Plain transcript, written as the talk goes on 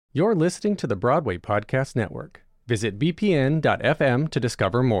You're listening to the Broadway Podcast Network. Visit bpn.fm to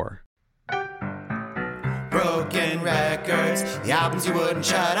discover more. Broken records, the albums you wouldn't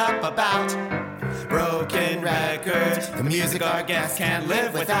shut up about. Broken records, the music our guests can't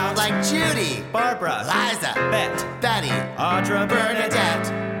live without. Like Judy, Barbara, Liza, Bet, Betty, Audra,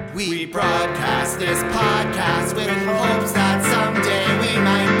 Bernadette. We broadcast this podcast with hopes that someday we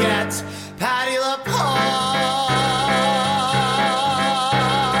might get Patti LuPone.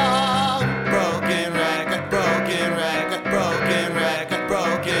 Broken record, broken record, broken record,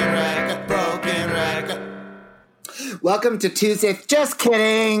 broken record, broken record. Welcome to Tuesday. Just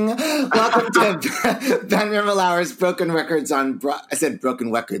kidding. Welcome to Ben Rimalower's Broken Records on. I said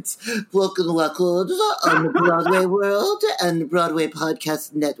Broken Records. Broken Records on the Broadway World and the Broadway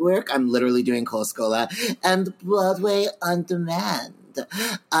Podcast Network. I'm literally doing Cole Scola and Broadway on Demand.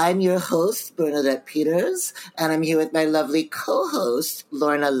 I'm your host, Bernadette Peters, and I'm here with my lovely co-host,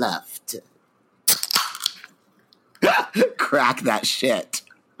 Lorna Luft. Crack that shit.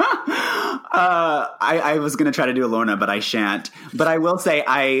 I was going to try to do a Lorna, but I shan't. But I will say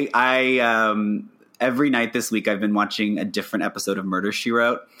I every night this week I've been watching a different episode of Murder, She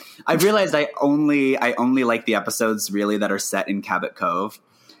Wrote. I realized I only like the episodes really that are set in Cabot Cove.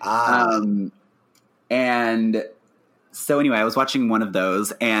 And so anyway, I was watching one of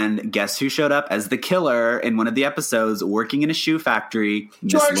those, and guess who showed up as the killer in one of the episodes, working in a shoe factory?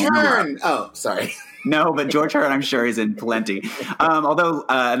 George Hearn! Oh, sorry. No, but George Hearn, I'm sure, he's in plenty. Although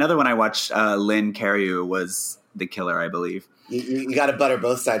another one I watched, Lynn Carreau was the killer, I believe. You got to butter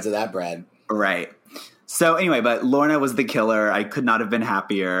both sides of that bread. Right. So anyway, but Lorna was the killer. I could not have been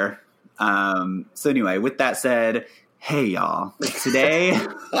happier. So anyway, with that said, hey, y'all. Today...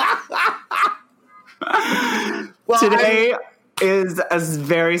 Today is a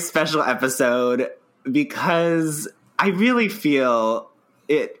very special episode because I really feel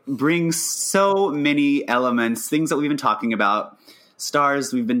it brings so many elements, things that we've been talking about,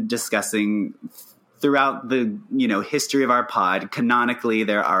 stars we've been discussing throughout the history of our pod. Canonically,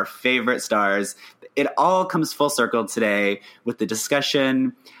 they're our favorite stars. It all comes full circle today with the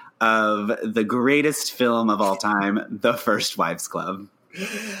discussion of the greatest film of all time, The First Wives Club.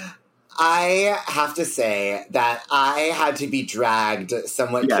 I have to say that I had to be dragged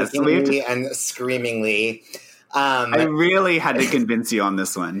somewhat kickingly and screamingly. I really had to convince you on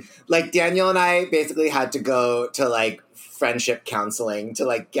this one. Like, Daniel and I basically had to go to, like, friendship counseling to,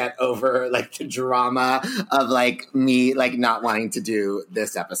 like, get over, like, the drama of, like, me, like, not wanting to do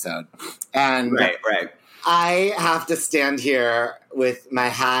this episode. And right. I have to stand here with my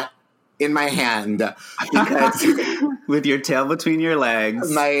hat in my hand because with your tail between your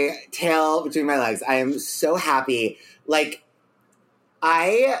legs. My tail between my legs. I am so happy. Like,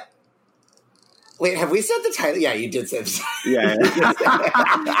 wait, have we said the title? Yeah, you did say the title. Yeah.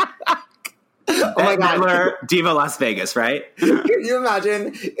 Oh my God. Midler, Diva Las Vegas, right? Can you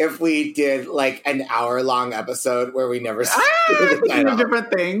imagine if we did like an hour-long episode where we never said the title?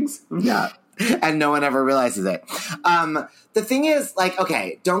 Different things. Yeah. And no one ever realizes it. The thing is, like,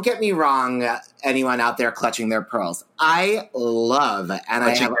 okay, don't get me wrong, anyone out there clutching their pearls. I love, and clutching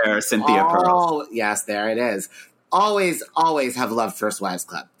I have their Cynthia pearls. Yes, there it is. Always have loved First Wives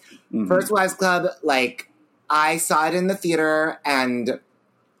Club. Mm-hmm. First Wives Club, like, I saw it in the theater, and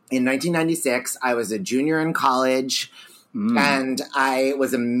in 1996, I was a junior in college, and I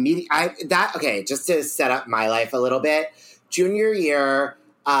was just to set up my life a little bit, junior year,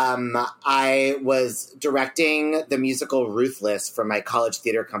 I was directing the musical Ruthless for my college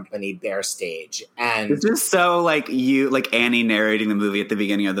theater company, Bear Stage. And it's just so like Annie narrating the movie at the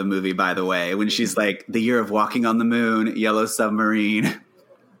beginning of the movie, by the way, when she's like, the year of walking on the moon, Yellow Submarine,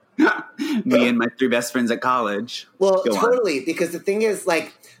 me and my three best friends at college. Well, totally. Because the thing is,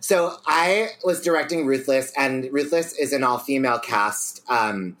 like, so I was directing Ruthless, and Ruthless is an all-female cast,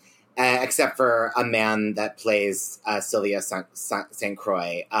 except for a man that plays Sylvia St.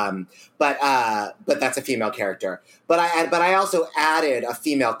 Croix, but that's a female character. But I also added a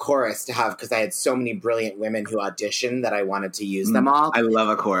female chorus to have, because I had so many brilliant women who auditioned that I wanted to use them all. I love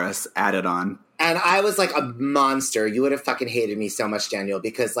a chorus added on, and I was like a monster. You would have fucking hated me so much, Daniel,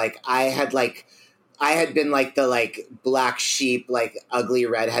 because like I had been like the like black sheep, like ugly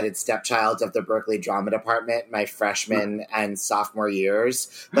redheaded stepchild of the Berkeley drama department my freshman and sophomore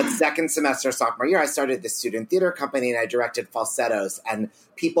years. But second semester sophomore year, I started the student theater company and I directed Falsettos, and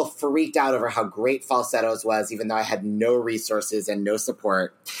people freaked out over how great Falsettos was, even though I had no resources and no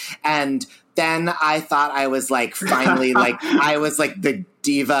support. And then I thought I was like finally like I was like the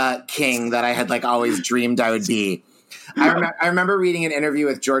diva king that I had like always dreamed I would be. I remember reading an interview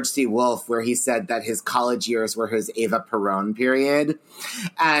with George C. Wolfe where he said that his college years were his Eva Peron period.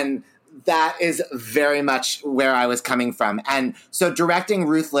 And that is very much where I was coming from. And so directing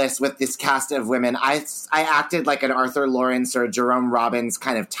Ruthless with this cast of women, I acted like an Arthur Lawrence or Jerome Robbins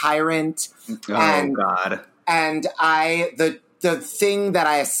kind of tyrant. God. And the thing that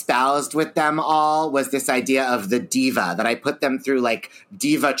I espoused with them all was this idea of the diva, that I put them through like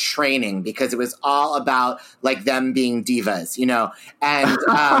diva training because it was all about like them being divas, you know? And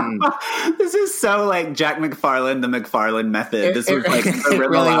this is so like Jack McFarlane, the McFarlane method. This was like the Riddle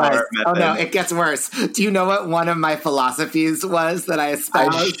really Hour was. method. Oh no, it gets worse. Do you know what one of my philosophies was that I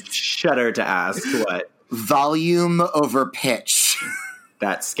espoused? I shudder to ask what. Volume over pitch.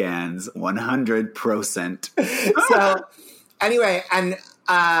 That scans 100%. So anyway, and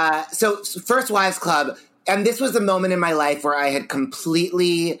so First Wives Club, and this was a moment in my life where I had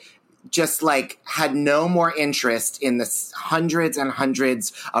completely just like had no more interest in the hundreds and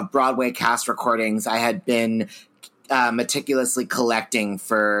hundreds of Broadway cast recordings I had been meticulously collecting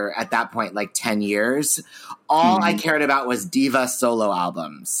for, at that point, like 10 years. All I cared about was diva solo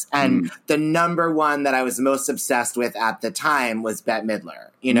albums. And the number one that I was most obsessed with at the time was Bette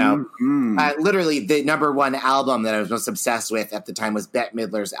Midler. You know, literally the number one album that I was most obsessed with at the time was Bette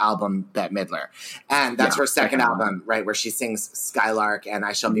Midler's album, Bette Midler. And that's her second album, right, where she sings Skylark and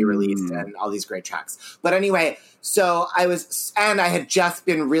I Shall Be Released and all these great tracks. But anyway, so I had just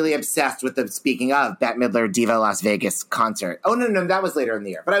been really obsessed with the, speaking of, Bette Midler Diva Las Vegas concert. Oh, no, that was later in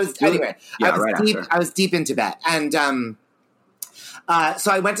the year. But I was deep into Bette. And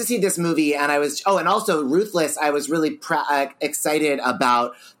so I went to see this movie, and and also Ruthless, I was really excited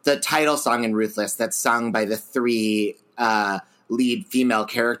about the title song in Ruthless that's sung by the three lead female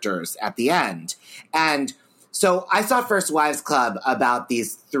characters at the end. And so I saw First Wives Club about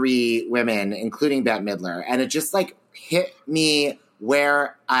these three women, including Bette Midler, and it just like hit me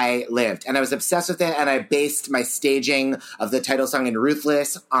where I lived. And I was obsessed with it, and I based my staging of the title song in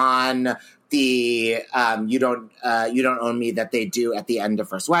Ruthless on the You Don't Own Me that they do at the end of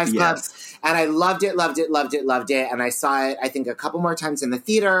First Wives Club. And I loved it. And I saw it, I think, a couple more times in the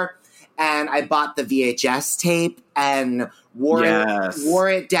theater. And I bought the VHS tape and wore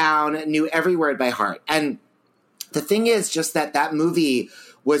it down, knew every word by heart. And the thing is just that movie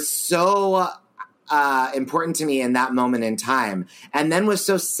was so important to me in that moment in time, and then was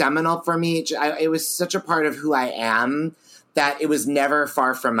so seminal for me. It was such a part of who I am that it was never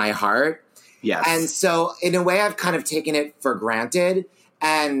far from my heart. Yes. And so in a way I've kind of taken it for granted.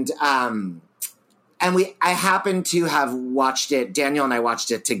 And I happened to have watched it, Daniel and I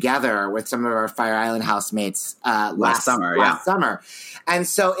watched it together with some of our Fire Island housemates last summer. And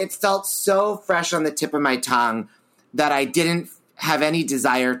so it felt so fresh on the tip of my tongue that I didn't have any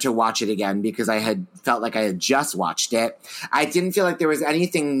desire to watch it again because I had felt like I had just watched it. I didn't feel like there was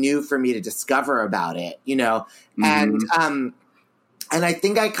anything new for me to discover about it, you know? And I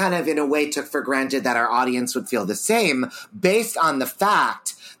think I kind of, in a way, took for granted that our audience would feel the same based on the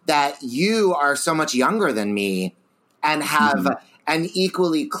fact that you are so much younger than me and have an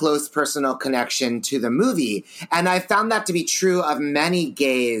equally close personal connection to the movie. And I found that to be true of many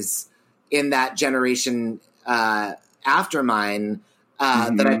gays in that generation after mine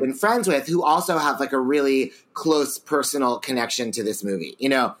that I've been friends with, who also have like a really close personal connection to this movie, you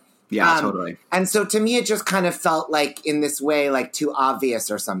know? Yeah, totally. And so to me, it just kind of felt like in this way, like too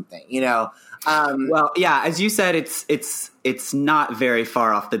obvious or something, you know? Well, yeah, as you said, it's not very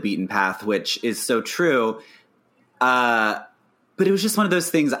far off the beaten path, which is so true. But it was just one of those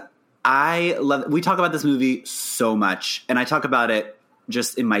things I love. We talk about this movie so much, and I talk about it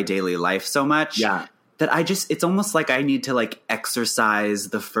just in my daily life so much. Yeah. That it's almost like I need to like exorcise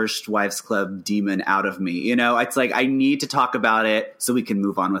the First Wives Club demon out of me. You know, it's like I need to talk about it so we can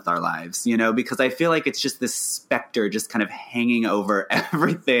move on with our lives, you know, because I feel like it's just this specter just kind of hanging over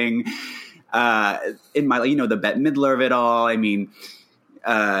everything in my, you know, the Bette Midler of it all. I mean,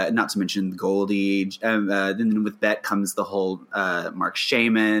 not to mention Goldie. Then with Bette comes the whole Mark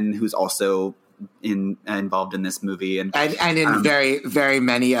Shaman, who's also involved in this movie, and in very, very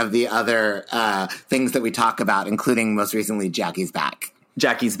many of the other things that we talk about, including most recently Jackie's Back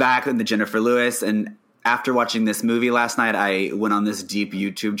and the Jennifer Lewis. And after watching this movie last night, I went on this deep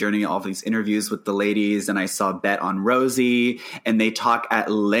YouTube journey, all these interviews with the ladies, and I saw Bette on Rosie, and they talk at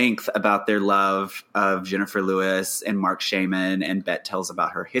length about their love of Jennifer Lewis and Mark Shaman, and Bette tells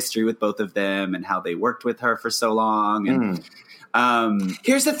about her history with both of them and how they worked with her for so long. And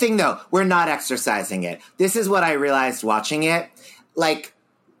here's the thing, though. We're not exercising it. This is what I realized watching it. Like,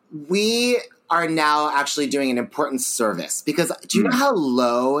 we are now actually doing an important service because do you know how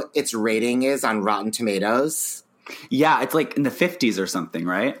low its rating is on Rotten Tomatoes? Yeah, it's like in the 50s or something,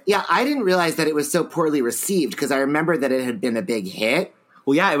 right? Yeah, I didn't realize that it was so poorly received because I remember that it had been a big hit.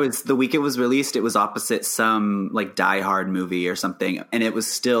 Well, yeah, it was the week it was released. It was opposite some like Die Hard movie or something, and it was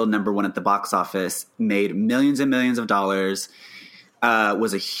still number one at the box office. Made millions and millions of dollars.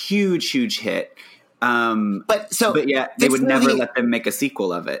 Was a huge hit. But yeah, they would never let them make a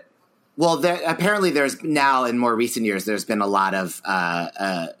sequel of it. Well, apparently there's now in more recent years there's been a lot of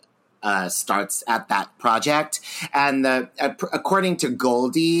starts at that project, and according to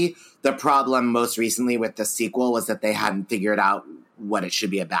Goldie, the problem most recently with the sequel was that they hadn't figured out what it should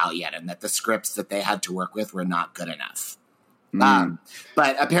be about yet, and that the scripts that they had to work with were not good enough.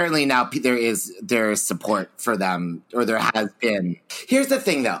 But apparently now there is support for them, or there has been. Here's the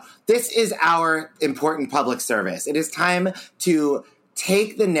thing, though. This is our important public service. It is time to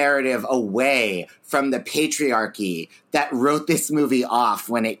take the narrative away from the patriarchy that wrote this movie off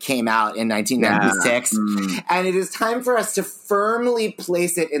when it came out in 1996. Yeah. And it is time for us to firmly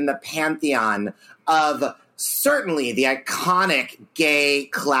place it in the pantheon of certainly the iconic gay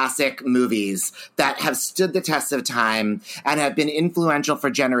classic movies that have stood the test of time and have been influential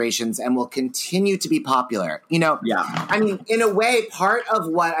for generations and will continue to be popular. You know, I mean, in a way, part of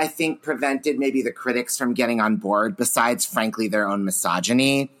what I think prevented maybe the critics from getting on board, besides, frankly, their own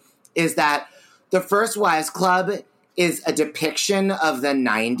misogyny, is that The First Wives Club is a depiction of the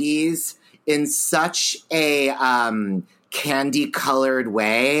 90s in such a candy-colored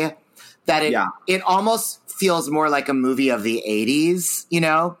way that it almost feels more like a movie of the 80s, you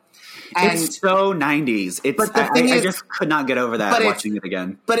know? And it's so 90s. I just could not get over that watching it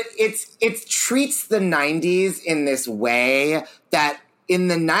again. But it treats the 90s in this way that in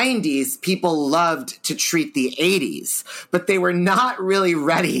the 90s, people loved to treat the 80s, but they were not really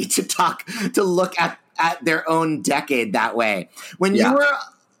ready to look at their own decade that way. When you were...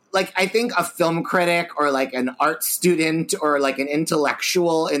 like, I think a film critic or like an art student or like an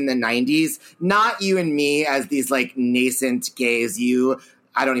intellectual in the 90s, not you and me as these like nascent gays,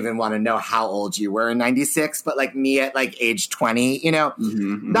 I don't even want to know how old you were in 96, but like me at like age 20, you know,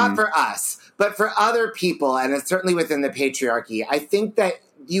 not for us, but for other people. And it's certainly within the patriarchy. I think that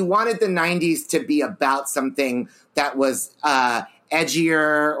you wanted the 90s to be about something that was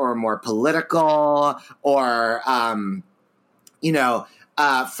edgier or more political or,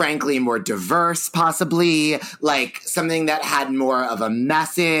 frankly, more diverse, possibly, like something that had more of a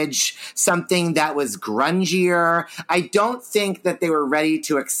message, something that was grungier. I don't think that they were ready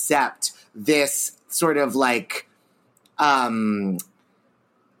to accept this sort of like kind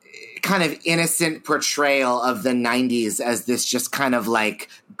of innocent portrayal of the 90s as this just kind of like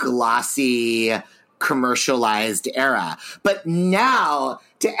glossy, commercialized era. But now,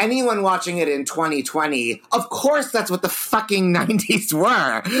 to anyone watching it in 2020, of course that's what the fucking 90s were.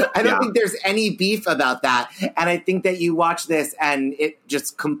 I don't think there's any beef about that. And I think that you watch this and it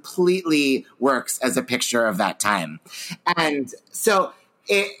just completely works as a picture of that time. And so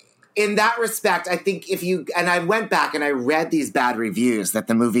in that respect, I think and I went back and I read these bad reviews that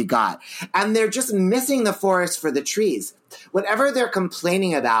the movie got, and they're just missing the forest for the trees. Whatever they're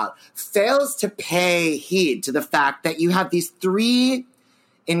complaining about fails to pay heed to the fact that you have these three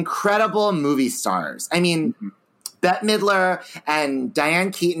incredible movie stars. I mean, Bette Midler and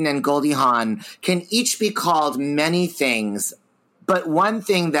Diane Keaton and Goldie Hawn can each be called many things, but one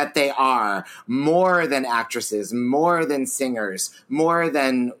thing that they are, more than actresses, more than singers, more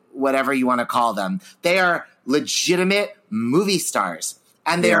than whatever you want to call them, they are legitimate movie stars.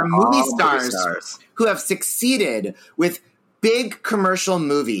 And they are movie stars who have succeeded with big commercial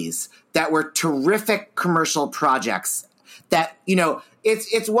movies that were terrific commercial projects that, you know,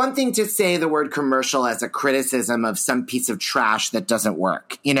 it's one thing to say the word commercial as a criticism of some piece of trash that doesn't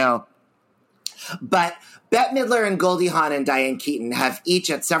work, you know? But Bette Midler and Goldie Hawn and Diane Keaton have each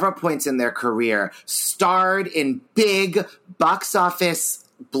at several points in their career starred in big box office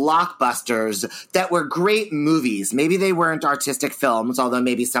blockbusters that were great movies. Maybe they weren't artistic films, although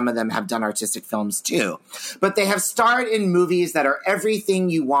maybe some of them have done artistic films too. But they have starred in movies that are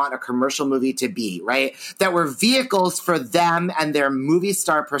everything you want a commercial movie to be, right? That were vehicles for them and their movie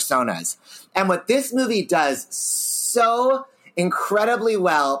star personas. And what this movie does so incredibly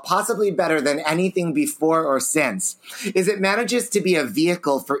well, possibly better than anything before or since, is it manages to be a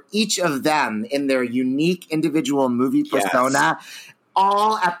vehicle for each of them in their unique individual movie persona,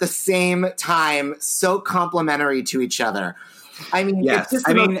 all at the same time, so complementary to each other. I mean, Yes. it's just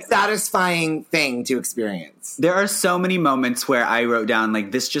the most satisfying thing to experience. There are so many moments where I wrote down,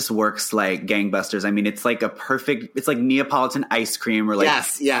 like, this just works like gangbusters. I mean, it's like it's like Neapolitan ice cream, or like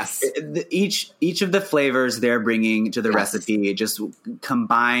yes. Each of the flavors they're bringing to the recipe just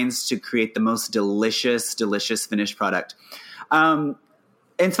combines to create the most delicious finished product. And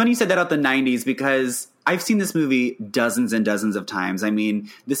it's funny you said that about the 90s, because I've seen this movie dozens and dozens of times. I mean,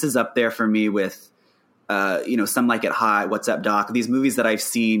 this is up there for me with, Some Like It Hot, What's Up, Doc, these movies that I've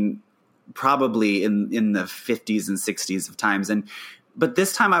seen probably in the 50s and 60s of times. But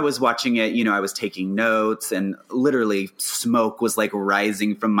this time I was watching it, I was taking notes, and literally smoke was like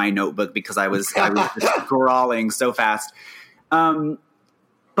rising from my notebook because I was just scrawling so fast. But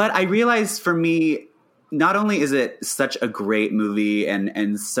I realized, for me, not only is it such a great movie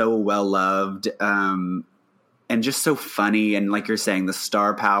and so well loved, and just so funny, and like you're saying, the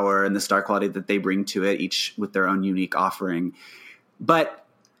star power and the star quality that they bring to it, each with their own unique offering. But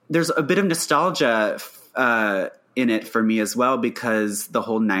there's a bit of nostalgia in it for me as well, because the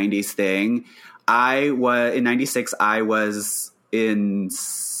whole 90s thing, in 96, I was in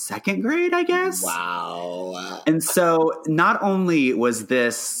second grade, I guess. Wow. And so not only was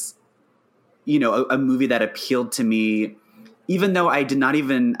this, a movie that appealed to me, even though I don't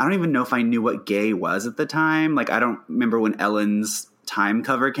even know if I knew what gay was at the time. Like, I don't remember when Ellen's Time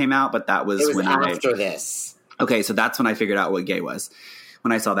cover came out, but that was when after this. Okay, so that's when I figured out what gay was,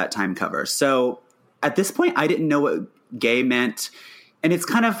 when I saw that Time cover. So at this point, I didn't know what gay meant. And it's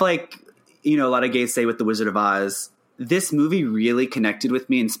kind of like, a lot of gays say with The Wizard of Oz, this movie really connected with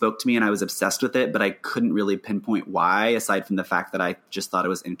me and spoke to me, and I was obsessed with it, but I couldn't really pinpoint why, aside from the fact that I just thought it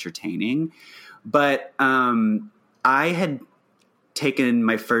was entertaining. But I had taken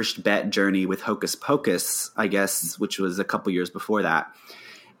my first Bet journey with Hocus Pocus, I guess, which was a couple years before that.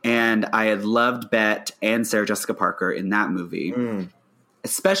 And I had loved Bet and Sarah Jessica Parker in that movie.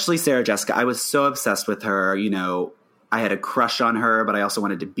 Especially Sarah Jessica. I was so obsessed with her. I had a crush on her, but I also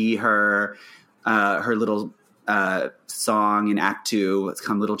wanted to be her. Her little song in Act 2, it's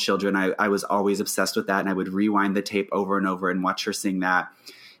Come Little Children. I was always obsessed with that, and I would rewind the tape over and over and watch her sing that.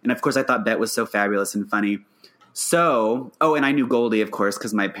 And of course, I thought Bet was so fabulous and funny. So, and I knew Goldie, of course,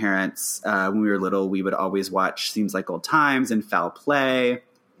 because my parents, when we were little, we would always watch Seems Like Old Times and Foul Play,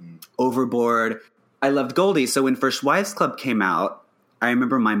 Overboard. I loved Goldie. So when First Wives Club came out, I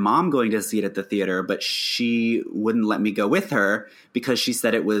remember my mom going to see it at the theater, but she wouldn't let me go with her because she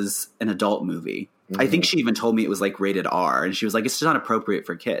said it was an adult movie. I think she even told me it was like rated R, and she was like, it's just not appropriate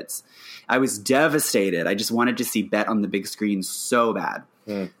for kids. I was devastated. I just wanted to see Bet on the big screen so bad.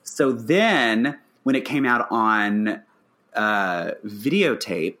 So then when it came out on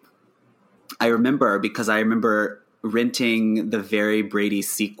videotape, I remember renting the Very Brady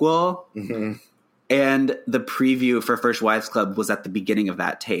sequel, and the preview for First Wives Club was at the beginning of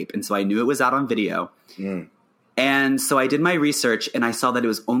that tape. And so I knew it was out on video. And so I did my research, and I saw that it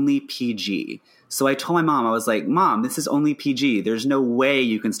was only PG. So I told my mom, I was like, Mom, this is only PG. There's no way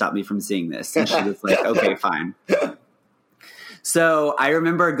you can stop me from seeing this. And she was like, okay, fine. So I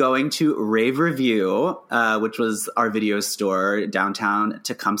remember going to Rave Review, which was our video store downtown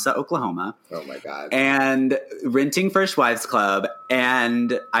Tecumseh, Oklahoma. Oh, my God. And renting First Wives Club.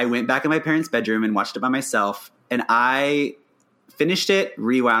 And I went back in my parents' bedroom and watched it by myself. And I finished it,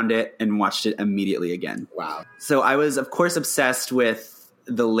 rewound it, and watched it immediately again. Wow. So I was, of course, obsessed with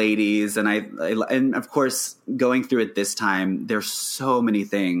the ladies. And of course, going through it this time, there's so many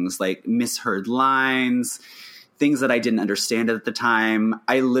things, like misheard lines, things that I didn't understand at the time.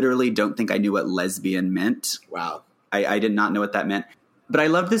 I literally don't think I knew what lesbian meant. Wow. I did not know what that meant. But I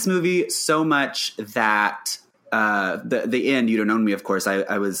loved this movie so much that the end, You Don't Own Me, of course,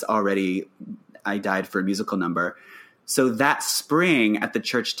 I died for a musical number. So that spring at the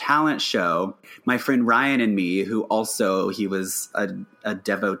church talent show, my friend Ryan and me, who also, he was a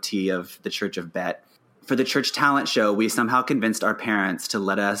devotee of the Church of Bet, for the church talent show, we somehow convinced our parents to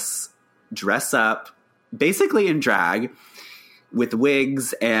let us dress up, basically in drag, with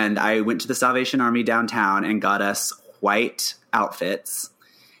wigs. And I went to the Salvation Army downtown and got us white outfits.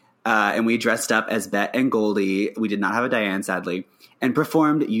 And we dressed up as Bet and Goldie. We did not have a Diane, sadly. And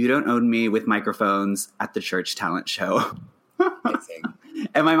performed You Don't Own Me with microphones at the church talent show.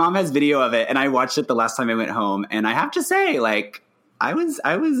 And my mom has video of it, and I watched it the last time I went home. And I have to say, like, I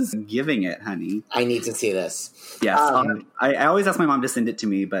was giving it, honey. I need to see this. Yes. I always ask my mom to send it to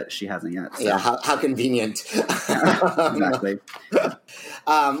me, but she hasn't yet. So. Yeah, how convenient. Exactly.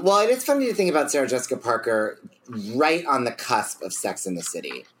 Well, it is funny to think about Sarah Jessica Parker right on the cusp of Sex and the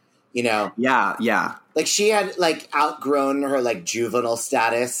City. Yeah. Like, she had, like, outgrown her, like, juvenile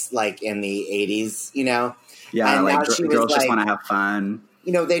status, like, in the 80s, Yeah, And like now she was girls just like- want to have fun.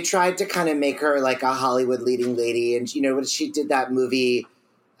 You know, they tried to kind of make her like a Hollywood leading lady, and you know, when she did that movie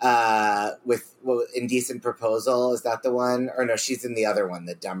with Indecent Proposal, is that the one? Or no, she's in the other one,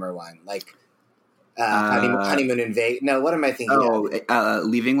 the dumber one, like Honeymoon in Vegas. No, what am I thinking?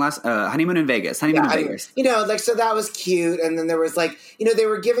 Leaving Honeymoon in Vegas. Honeymoon in Vegas. You know, like, so that was cute, and then there was like, you know, they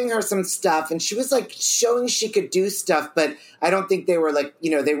were giving her some stuff, and she was like showing she could do stuff, but I don't think they were like,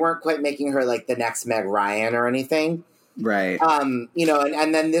 you know, they weren't quite making her like the next Meg Ryan or anything. Right. You know,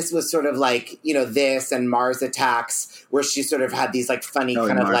 and then this was sort of like, you know, this and Mars Attacks, where she sort of had these like funny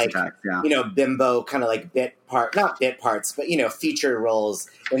kind of Mars like, Attacks, yeah. you know, bimbo kind of like not bit parts, but, you know, feature roles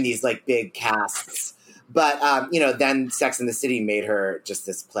in these like big casts. But, you know, then Sex and the City made her just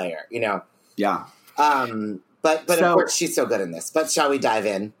this player, you know? Yeah. But of course she's so good in this. But shall we dive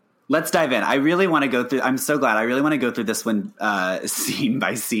in? Let's dive in. I really want to go through. I'm so glad. I really want to go through this one scene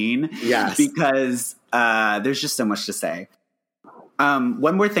by scene. Yes. Because there's just so much to say.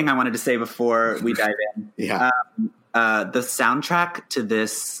 One more thing I wanted to say before we dive in. Yeah. The soundtrack to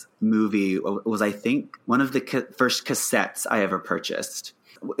this movie was, I think, one of the first cassettes I ever purchased.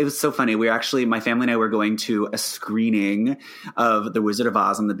 It was so funny. My family and I were going to a screening of The Wizard of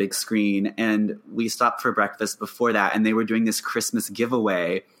Oz on the big screen, and we stopped for breakfast before that, and they were doing this Christmas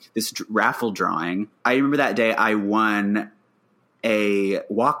giveaway, this raffle drawing. I remember that day I won a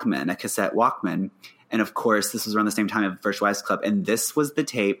cassette Walkman, and of course, this was around the same time of First Wives Club, and this was the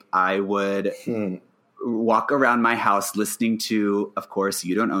tape I would walk around my house listening to, of course,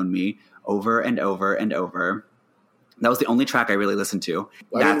 You Don't Own Me, over and over and over. That was the only track I really listened to.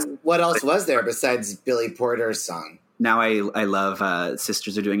 I mean, what else was there besides Billy Porter's song? Now I love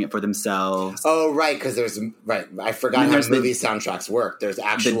Sisters Are Doing It for Themselves. Oh, right, because I forgot how movie soundtracks work. There's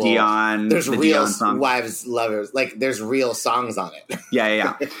actual Dion. There's the real Dion song. wives, lovers. Like there's real songs on it.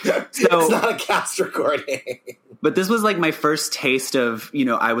 Yeah. So it's not a cast recording. But this was like my first taste of, you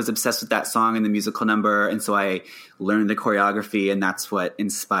know, I was obsessed with that song and the musical number, and so I learned the choreography, and that's what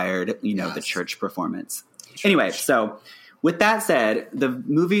inspired, you know, the church performance. Anyway, so with that said, the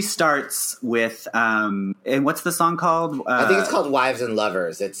movie starts with, and what's the song called? I think it's called Wives and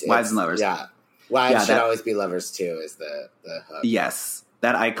Lovers. It's Wives and Lovers. Yeah. Wives should always be lovers too, is the hook. Yes.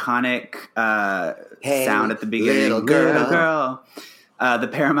 That iconic Hey, sound at the beginning. little girl. The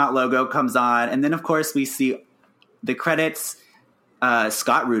Paramount logo comes on. And then, of course, we see the credits.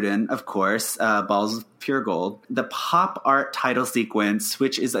 Scott Rudin, of course, Balls of Pure Gold. The pop art title sequence,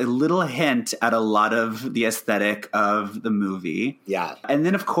 which is a little hint at a lot of the aesthetic of the movie. Yeah. And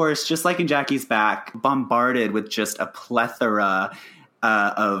then, of course, just like in Jackie's Back, bombarded with just a plethora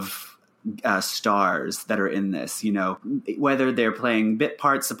of stars that are in this. You know, whether they're playing bit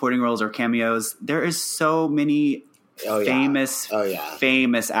parts, supporting roles, or cameos, there is so many famous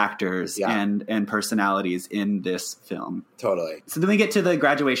actors and personalities in this film. Totally. So then we get to the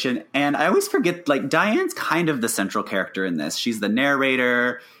graduation, and I always forget, like, Diane's kind of the central character in this. She's the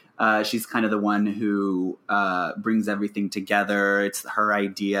narrator. She's kind of the one who brings everything together. It's her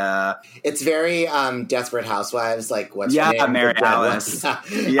idea. It's very Desperate Housewives, like what's her name? Mary Alice.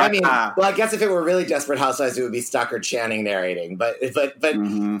 I mean, well, I guess if it were really Desperate Housewives, it would be Stockard Channing narrating. But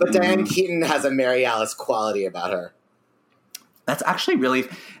Diane Keaton has a Mary Alice quality about her. That's actually really.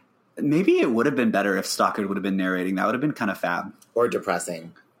 Maybe it would have been better if Stockard would have been narrating. That would have been kind of fab. Or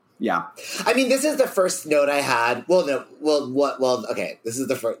depressing. Yeah. I mean, this is the first note I had. Okay. This is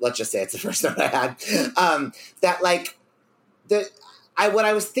the first. Let's just say it's the first note I had. That like what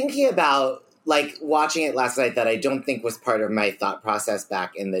I was thinking about, like watching it last night, that I don't think was part of my thought process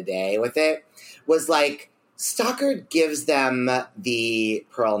back in the day with it, was like Stockard gives them the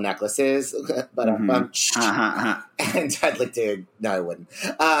pearl necklaces, but and I'd like to. No, I wouldn't.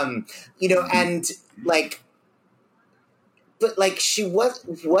 You know, and like. But like were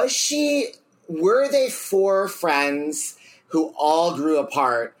they four friends who all grew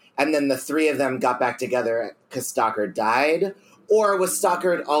apart and then the three of them got back together because Stockard died? Or was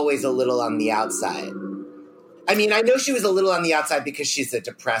Stockard always a little on the outside? I mean, I know she was a little on the outside because she's a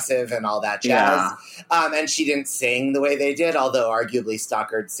depressive and all that jazz. Yeah. And she didn't sing the way they did, although arguably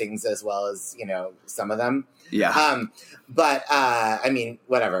Stockard sings as well as, you know, some of them. Yeah. But I mean,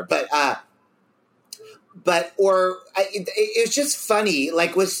 whatever. It was just funny,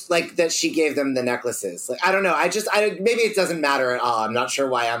 like that she gave them the necklaces. Like, I don't know. Maybe it doesn't matter at all. I'm not sure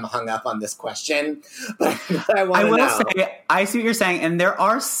why I'm hung up on this question, but I want to know. I will say, I see what you're saying, and there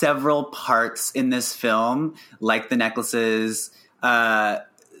are several parts in this film, like the necklaces.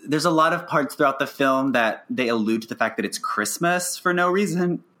 There's a lot of parts throughout the film that they allude to the fact that it's Christmas for no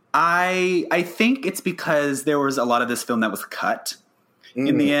reason. I think it's because there was a lot of this film that was cut.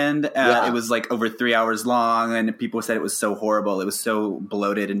 in the end. Yeah. It was like over 3 hours long, and people said it was so horrible. It was so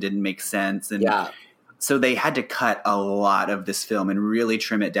bloated and didn't make sense. And so they had to cut a lot of this film and really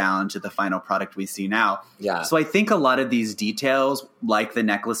trim it down to the final product we see now. Yeah. So I think a lot of these details, like the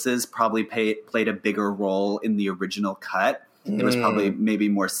necklaces, probably played a bigger role in the original cut. There was probably maybe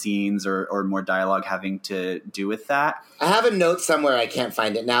more scenes or more dialogue having to do with that. I have a note somewhere. I can't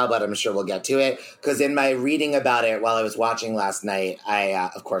find it now, but I'm sure we'll get to it. Because in my reading about it while I was watching last night,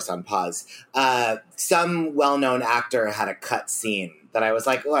 I, of course, on pause, some well-known actor had a cut scene that I was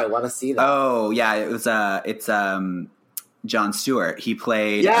like, oh, I want to see that. Oh, yeah. It's Jon Stewart. He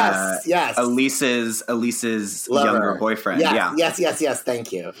played Elise's younger boyfriend. Yes.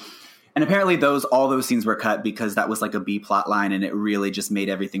 Thank you. And apparently all those scenes were cut because that was like a B plot line and it really just made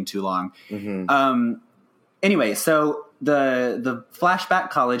everything too long. Anyway, so the flashback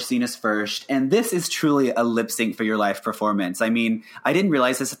college scene is first, and this is truly a lip sync for your life performance. I mean, I didn't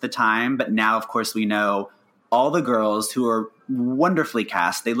realize this at the time, but now, of course, we know all the girls who are wonderfully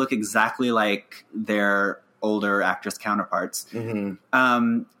cast. They look exactly like their older actress counterparts.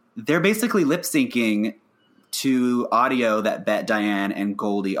 They're basically lip syncing to audio that Bette, Diane, and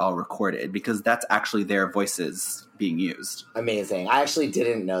Goldie all recorded because that's actually their voices being used. Amazing. I actually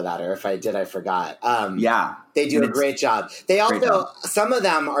didn't know that, or if I did, I forgot. They do a great job. They also, some of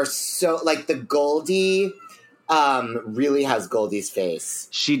them are so, like the Goldie really has Goldie's face.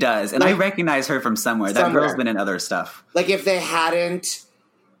 She does. And I recognize her from somewhere. That girl's been in other stuff. Like if they hadn't,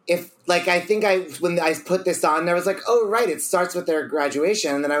 I think when I put this on, I was like, oh, right, it starts with their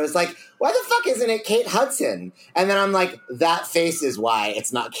graduation. And then I was like, why the fuck isn't it Kate Hudson? And then I'm like, that face is why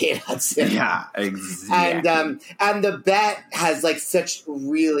it's not Kate Hudson. Yeah, exactly. And the Bette has such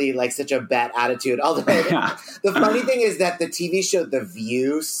a Bette attitude. Although the funny thing is that the TV show The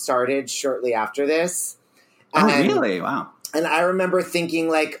View started shortly after this. Oh, really? Wow. And I remember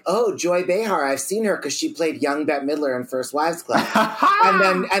thinking oh, Joy Behar, I've seen her because she played young Bette Midler in First Wives Club.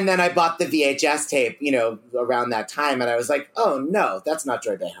 and then I bought the VHS tape, around that time. And I was like, oh, no, that's not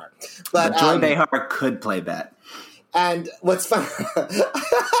Joy Behar. But Joy Behar could play Bette. And what's fun,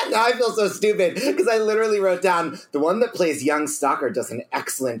 now I feel so stupid because I literally wrote down the one that plays young Stockard does an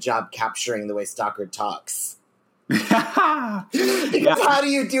excellent job capturing the way Stockard talks. Because how do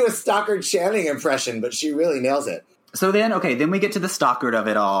you do a Stockard Channing impression? But she really nails it. So then we get to the Stockard of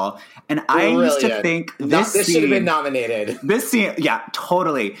it all. And I used to think this should have been nominated. This scene, yeah,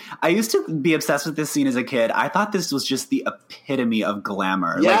 totally. I used to be obsessed with this scene as a kid. I thought this was just the epitome of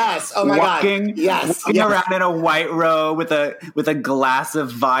glamour. Yes. Oh my God. Yes. Walking around in a white robe with a glass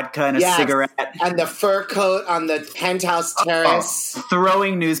of vodka and a cigarette. And the fur coat on the penthouse terrace.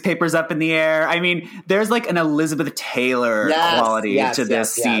 Throwing newspapers up in the air. I mean, there's an Elizabeth Taylor quality to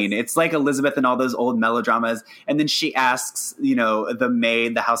this scene. It's like Elizabeth in all those old melodramas. And then she asks, the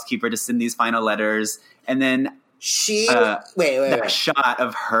maid, the housekeeper, to send these final letters, and then that shot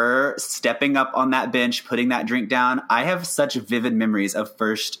of her stepping up on that bench, putting that drink down. I have such vivid memories of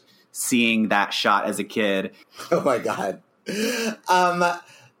first seeing that shot as a kid. Oh my God!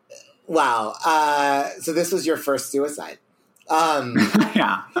 Wow. So this was your first suicide.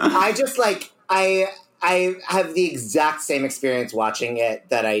 Yeah. I just I have the exact same experience watching it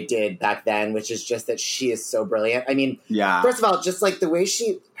that I did back then, which is just that she is so brilliant. I mean, first of all, just the way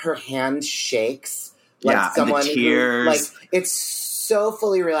her hand shakes, someone and the tears. it's so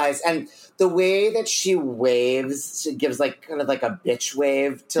fully realized. And the way that she waves, she gives kind of a bitch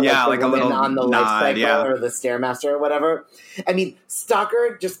wave to the woman on the life cycle or the Stairmaster or whatever. I mean,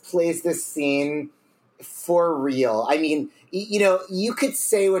 Stockard just plays this scene for real. I mean, you could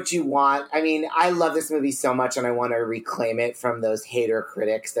say what you want. I mean, I love this movie so much and I want to reclaim it from those hater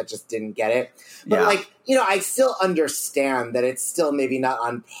critics that just didn't get it. But I still understand that it's still maybe not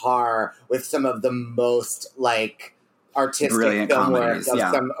on par with some of the most artistic brilliant film comedies, work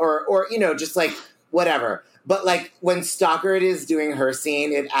of some, or just whatever. But when Stockard is doing her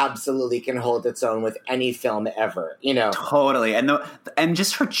scene, it absolutely can hold its own with any film ever, Totally. And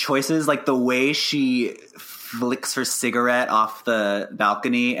just her choices, the way she flicks her cigarette off the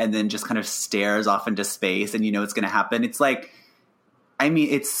balcony and then just kind of stares off into space and it's going to happen. It's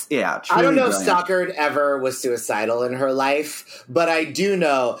it's I don't know brilliant. if Stockard ever was suicidal in her life, but I do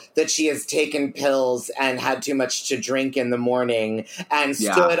know that she has taken pills and had too much to drink in the morning and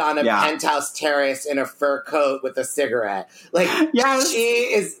stood on a penthouse terrace in a fur coat with a cigarette.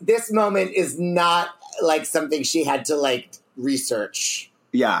 This moment is not something she had to research.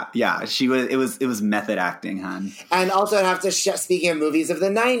 Yeah. It was method acting, hon. And also I have to speaking of movies of the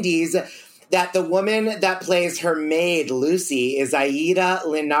 90s, that the woman that plays her maid, Lucy, is Aida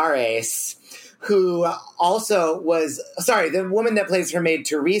Linares, who also was, the woman that plays her maid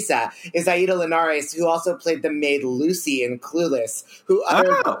Teresa is Aida Linares, who also played the maid Lucy in Clueless, who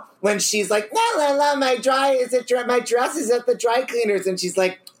when she's like, la, my dress is at the dry cleaners, and she's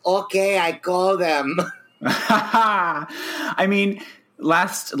like, okay, I call them. I mean,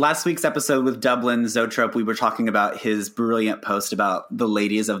 last week's episode with Dublin Zoetrope, we were talking about his brilliant post about the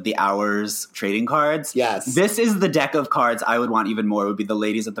Ladies of the Hours trading cards. Yes. This is the deck of cards I would want even more, would be the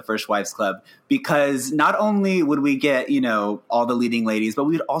Ladies of the First Wives Club, because not only would we get, all the leading ladies, but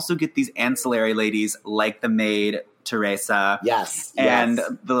we would also get these ancillary ladies like the maid Teresa. Yes. And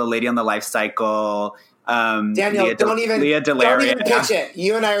the lady on the life cycle. Daniel, don't even pitch it.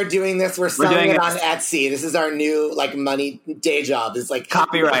 You and I are doing this. We're selling it on Etsy. This is our new money day job. It's like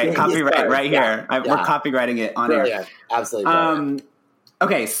copyright right here. We're copywriting it on air. Absolutely. Brilliant.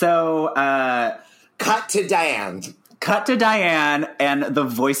 Okay, so cut to Diane and the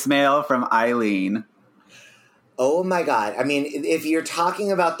voicemail from Eileen. Oh my God! I mean, if you're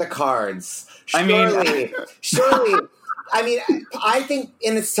talking about the cards, surely. I mean, I think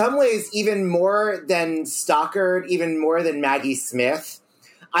in some ways, even more than Stockard, even more than Maggie Smith,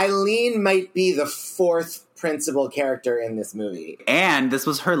 Eileen might be the fourth principal character in this movie. And this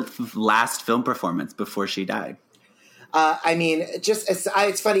was her last film performance before she died. I mean,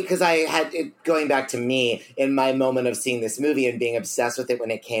 it's funny because I had it going back to me in my moment of seeing this movie and being obsessed with it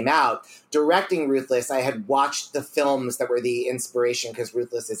when it came out. Directing Ruthless, I had watched the films that were the inspiration because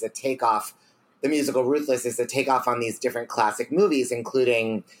Ruthless is a takeoff. The musical Ruthless is a takeoff on these different classic movies,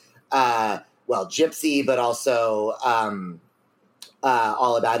 including, Gypsy, but also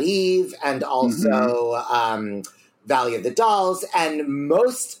All About Eve, and also Valley of the Dolls. And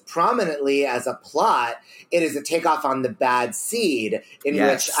most prominently as a plot, it is a takeoff on The Bad Seed, in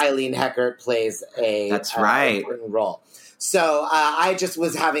which Eileen Heckart plays important role. So I just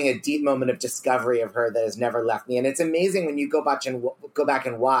was having a deep moment of discovery of her that has never left me. And it's amazing when you go back and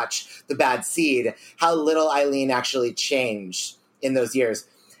watch The Bad Seed, how little Eileen actually changed in those years.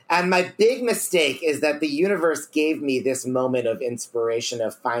 And my big mistake is that the universe gave me this moment of inspiration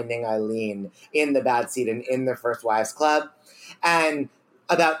of finding Eileen in The Bad Seed and in The First Wives Club. And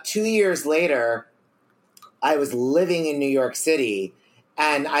about 2 years later, I was living in New York City,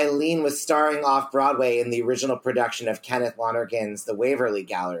 and Eileen was starring off-Broadway in the original production of Kenneth Lonergan's The Waverly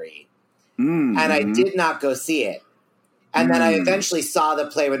Gallery. And I did not go see it. And then I eventually saw the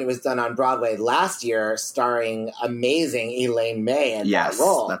play when it was done on Broadway last year, starring amazing Elaine May in that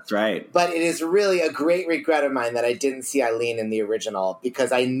role. Yes, that's right. But it is really a great regret of mine that I didn't see Eileen in the original,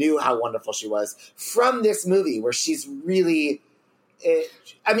 because I knew how wonderful she was from this movie, where she's really...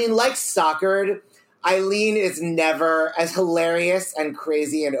 like Stockard... Eileen is never as hilarious and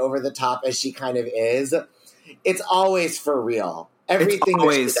crazy and over the top as she kind of is. It's always for real. Everything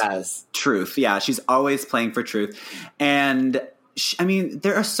that she does. Truth. Yeah, she's always playing for truth. And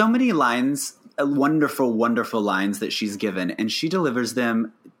there are so many lines, wonderful, wonderful lines that she's given, and she delivers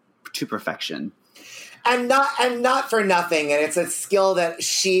them to perfection. And not for nothing. And it's a skill that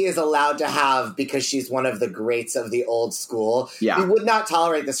she is allowed to have because she's one of the greats of the old school. Yeah. We would not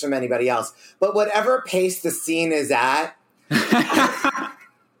tolerate this from anybody else. But whatever pace the scene is at,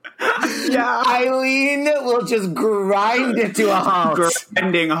 Eileen will just grind it to a halt.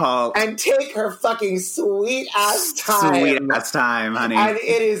 Grinding halt. And take her fucking sweet ass time. Sweet ass time, honey. And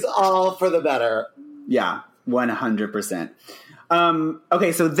it is all for the better. Yeah, 100%.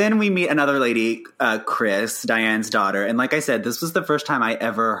 Okay, so then we meet another lady, Chris, Diane's daughter. And like I said, this was the first time I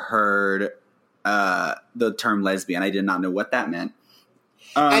ever heard the term lesbian. I did not know what that meant.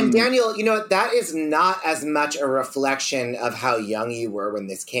 And Daniel, that is not as much a reflection of how young you were when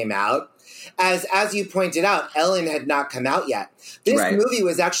this came out. As you pointed out, Ellen had not come out yet. This movie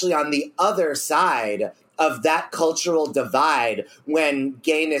was actually on the other side of that cultural divide when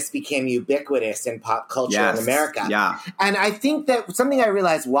gayness became ubiquitous in pop culture in America. Yeah. And I think that something I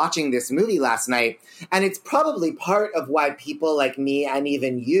realized watching this movie last night, and it's probably part of why people like me and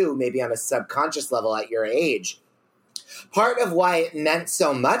even you, maybe on a subconscious level at your age, part of why it meant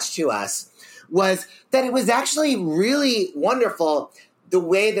so much to us was that it was actually really wonderful the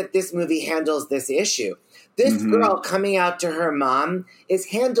way that this movie handles this issue. This girl coming out to her mom is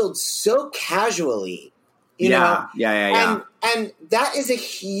handled so casually. You know? And that is a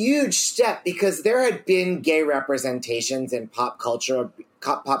huge step, because there had been gay representations in pop culture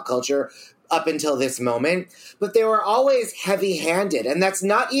up until this moment, but they were always heavy-handed. And that's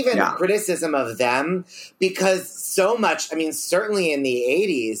not even a criticism of them, because so much, certainly in the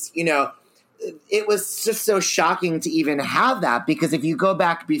 80s, it was just so shocking to even have that, because if you go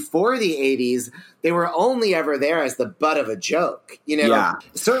back before the 80s, they were only ever there as the butt of a joke,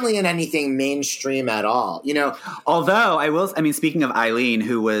 certainly in anything mainstream at all, Although speaking of Eileen,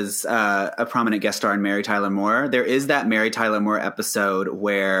 who was a prominent guest star in Mary Tyler Moore, there is that Mary Tyler Moore episode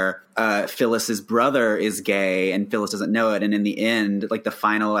where Phyllis's brother is gay and Phyllis doesn't know it. And in the end, like the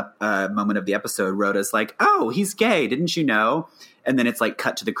final moment of the episode, Rhoda's like, "Oh, he's gay. Didn't you know?" And then it's like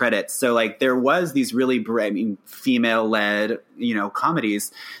cut to the credits. So like there was these really female led,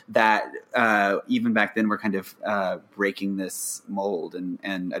 comedies that even back then were kind of breaking this mold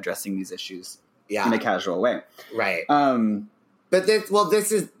and addressing these issues in a casual way. Right. But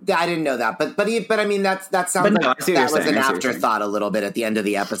this is, I didn't know that, but I mean, that sounds like that was an afterthought a little bit at the end of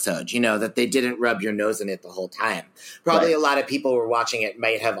the episode, that they didn't rub your nose in it the whole time. Probably a lot of people who were watching it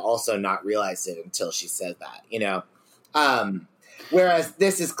might have also not realized it until she said that, whereas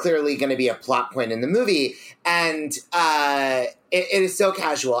this is clearly going to be a plot point in the movie, and it is so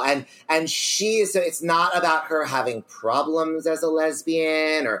casual, and it's not about her having problems as a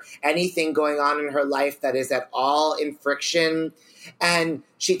lesbian or anything going on in her life that is at all in friction. And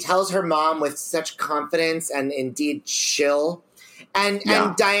she tells her mom with such confidence and indeed chill. And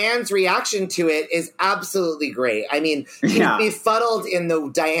Diane's reaction to it is absolutely great. I mean, she's befuddled in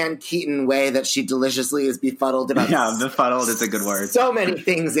the Diane Keaton way that she deliciously is befuddled about. Yeah, befuddled is a good word. So many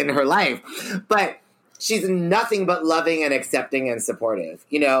things in her life. But she's nothing but loving and accepting and supportive,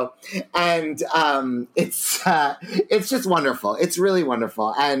 And it's just wonderful. It's really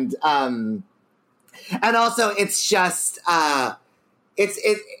wonderful. And also it's just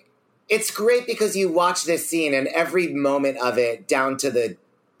it's great because you watch this scene and every moment of it, down to the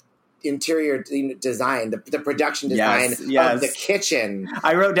interior design, the production design of the kitchen.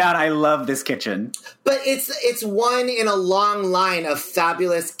 I wrote down, I love this kitchen. But it's one in a long line of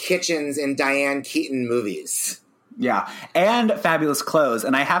fabulous kitchens in Diane Keaton movies. Yeah, and fabulous clothes.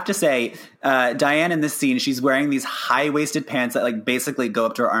 And I have to say, Diane in this scene, she's wearing these high-waisted pants that like basically go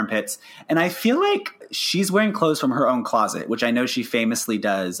up to her armpits. And I feel like she's wearing clothes from her own closet, which I know she famously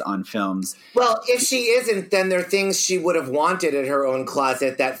does on films. Well, if she isn't, then there are things she would have wanted in her own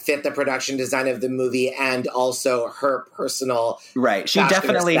closet that fit the production design of the movie and also her personal. Right. She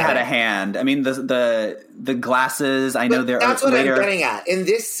definitely had a hand. I mean, the glasses, I know that's what later. I'm getting at. In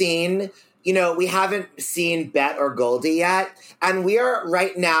this scene, we haven't seen Bet or Goldie yet, and we are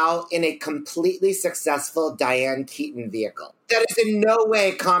right now in a completely successful Diane Keaton vehicle that is in no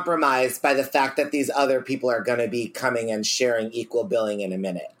way compromised by the fact that these other people are going to be coming and sharing equal billing in a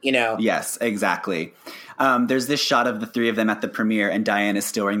minute, Yes, exactly. There's this shot of the three of them at the premiere, and Diane is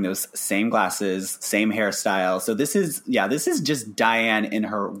still wearing those same glasses, same hairstyle. So this is just Diane in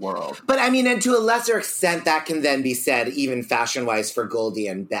her world. But I mean, and to a lesser extent, that can then be said even fashion-wise for Goldie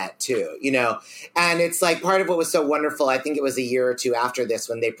and Bet too, And it's like part of what was so wonderful, I think it was a year or two after this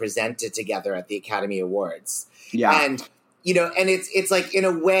when they presented together at the Academy Awards. Yeah. And and it's like, in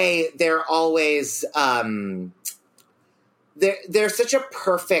a way, they're always they're such a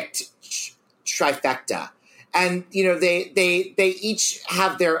perfect trifecta, and they each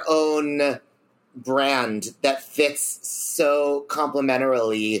have their own brand that fits so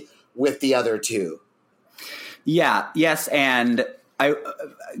complementarily with the other two. Yeah. Yes. And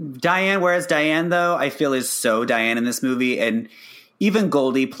whereas Diane, though, I feel is so Diane in this movie, and even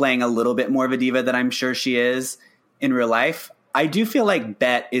Goldie playing a little bit more of a diva than I'm sure she is in real life, I do feel like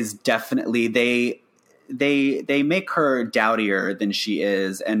Bet is definitely, they make her dowdier than she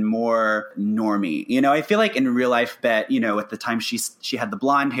is and more normie. I feel like in real life, Bet, at the time she had the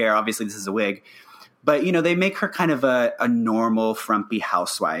blonde hair, obviously this is a wig, but they make her kind of a normal frumpy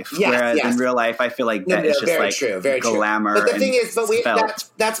housewife. Yes, whereas in real life, I feel like Bet is just like very glamour. True. But the thing is,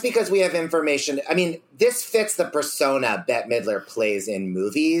 that's because we have information. I mean, this fits the persona Bette Midler plays in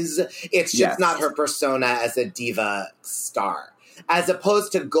movies. It's just not her persona as a diva star. As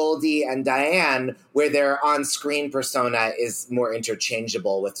opposed to Goldie and Diane, where their on-screen persona is more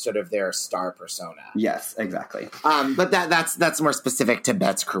interchangeable with sort of their star persona. Yes, exactly. But that's more specific to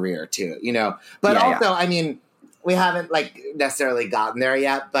Bette's career too, But I mean, we haven't necessarily gotten there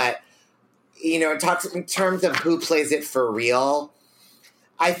yet. But in terms of who plays it for real,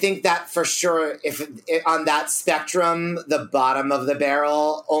 I think that for sure, if on that spectrum, the bottom of the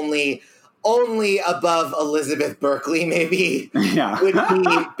barrel, only above Elizabeth Berkley, maybe, would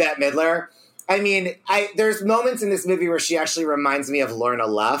be Bette Midler. I mean, there's moments in this movie where she actually reminds me of Lorna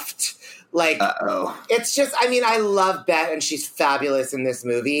Luft. It's just, I mean, I love Bette and she's fabulous in this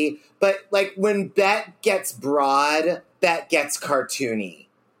movie. But when Bette gets broad, Bette gets cartoony.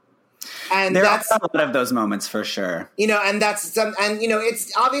 And there that's are a lot of those moments for sure. And that's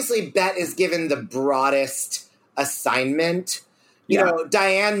it's obviously Bet is given the broadest assignment.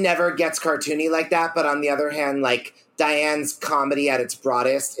 Diane never gets cartoony like that, but on the other hand, like Diane's comedy at its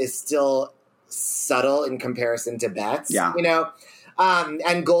broadest is still subtle in comparison to Bet's. Yeah.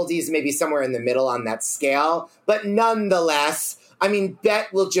 And Goldie's maybe somewhere in the middle on that scale, but nonetheless, I mean,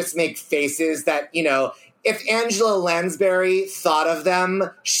 Bet will just make faces that, if Angela Lansbury thought of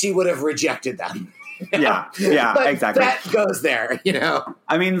them, she would have rejected them. Yeah, but exactly. Bet goes there,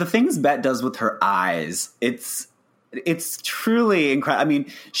 I mean, the things Bet does with her eyes, it's truly incredible. I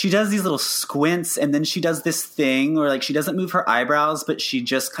mean, she does these little squints, and then she does this thing where, like, she doesn't move her eyebrows, but she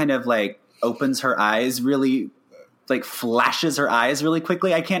just kind of, like, opens her eyes really, like, flashes her eyes really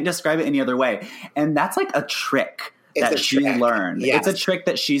quickly. I can't describe it any other way. And that's, like, a trick that she learned. Yes. It's a trick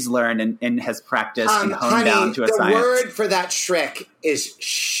that she's learned and has practiced and honed down to a science. The word for that trick is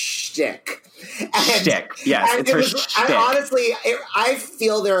shtick. Shtick, yes. It's her shtick. Honestly, I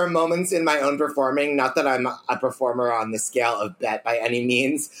feel there are moments in my own performing, not that I'm a performer on the scale of Bet by any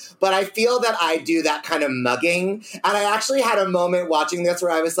means, but I feel that I do that kind of mugging. And I actually had a moment watching this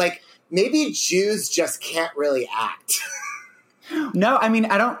where I was like, maybe Jews just can't really act. No, I mean,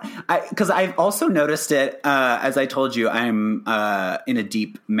 because I've also noticed it, as I told you, I'm in a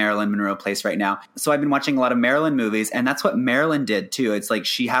deep Marilyn Monroe place right now. So I've been watching a lot of Marilyn movies, and that's what Marilyn did too. It's like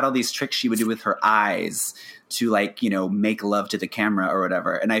she had all these tricks she would do with her eyes to, like, make love to the camera or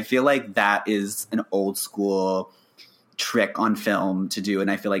whatever. And I feel like that is an old school trick on film to do,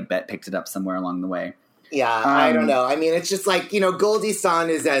 and I feel like Bet picked it up somewhere along the way. Yeah, I don't know. I mean, it's just like, Goldie Hawn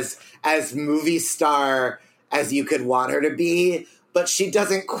is as movie star as you could want her to be, but she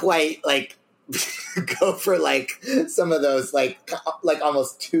doesn't quite like go for like some of those like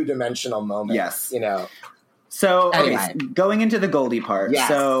almost two-dimensional moments. Yes. So anyway, going into the Goldie part. Yes.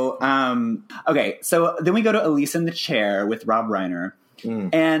 So so then we go to Elise in the Chair with Rob Reiner.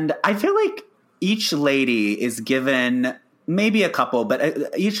 And I feel like each lady is given, maybe a couple,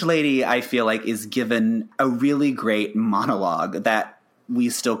 but each lady I feel like is given a really great monologue that we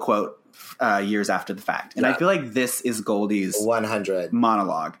still quote years after the fact. And I feel like this is Goldie's 100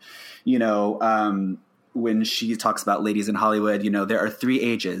 monologue. When she talks about ladies in Hollywood, there are 3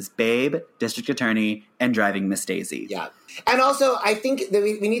 ages: babe, district attorney, and driving Miss Daisy. Yeah. And also, I think that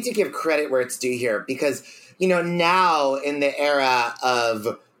we need to give credit where it's due here because, now in the era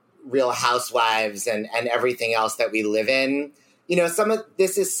of Real Housewives and everything else that we live in, some of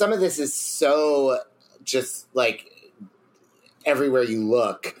this is so just like everywhere you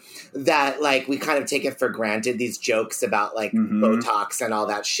look that like we kind of take it for granted, these jokes about like Botox and all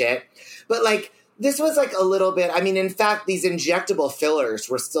that shit. But like this was like a little bit, I mean, in fact, these injectable fillers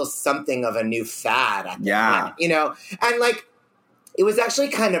were still something of a new fad at the time, and like it was actually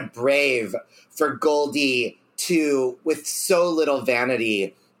kind of brave for Goldie to, with so little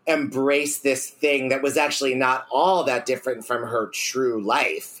vanity, embrace this thing that was actually not all that different from her true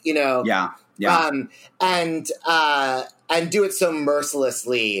life, Yeah. And do it so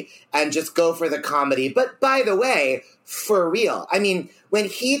mercilessly and just go for the comedy. But by the way, for real, I mean, when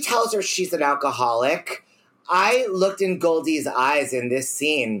he tells her she's an alcoholic, I looked in Goldie's eyes in this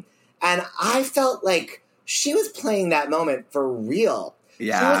scene and I felt like she was playing that moment for real.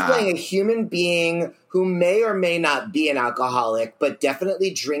 Yeah. She was playing a human being who may or may not be an alcoholic, but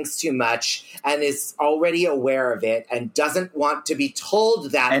definitely drinks too much and is already aware of it and doesn't want to be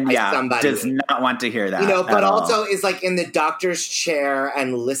told that by somebody. Does not want to hear that. But also is like in the doctor's chair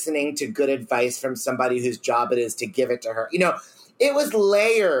and listening to good advice from somebody whose job it is to give it to her. It was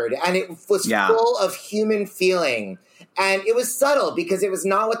layered and it was full of human feeling. And it was subtle because it was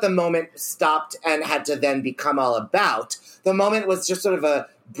not what the moment stopped and had to then become all about. The moment was just sort of a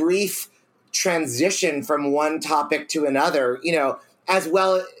brief transition from one topic to another, as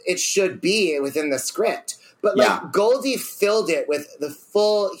well it should be within the script. But like Goldie filled it with the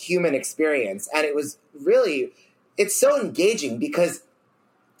full human experience. And it was really, it's so engaging because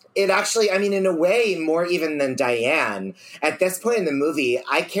it actually, I mean, in a way, more even than Diane, at this point in the movie,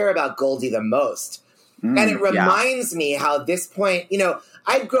 I care about Goldie the most. And it reminds me how this point,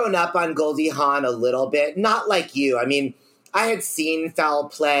 I'd grown up on Goldie Hawn a little bit, not like you. I mean, I had seen Foul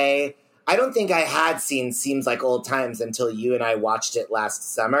Play. I don't think I had seen Seems Like Old Times until you and I watched it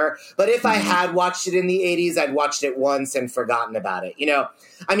last summer. But if I had watched it in the 80s, I'd watched it once and forgotten about it.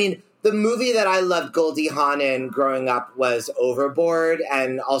 I mean, the movie that I loved Goldie Hawn in growing up was Overboard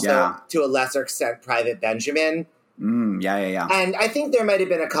and also to a lesser extent Private Benjamin. Yeah. And I think there might have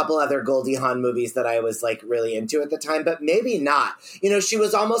been a couple other Goldie Hawn movies that I was like really into at the time, but maybe not. She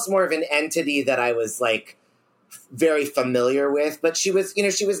was almost more of an entity that I was like very familiar with, but she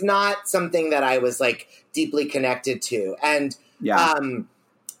was not something that I was like deeply connected to. And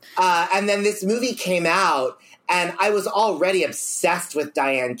and then this movie came out, and I was already obsessed with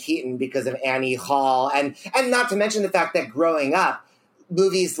Diane Keaton because of Annie Hall, and not to mention the fact that growing up,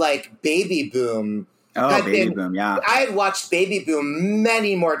 movies like Baby Boom. Boom, yeah. I had watched Baby Boom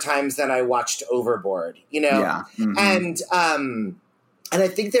many more times than I watched Overboard, Yeah. Mm-hmm. And I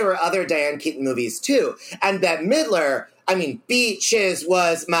think there were other Diane Keaton movies too. And Bette Midler, I mean, Beaches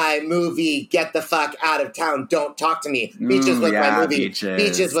was my movie. Get the fuck out of town. Don't talk to me. Beaches was my movie.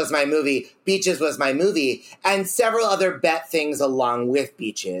 Beaches was my movie. Beaches was my movie. And several other Bette things along with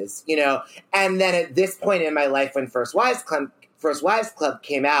Beaches, And then at this point in my life, when First Wives Club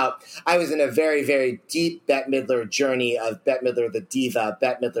came out, I was in a very, very deep Bette Midler journey of Bette Midler the diva,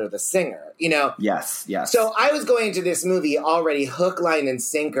 Bette Midler the singer, Yes. So I was going into this movie already hook, line, and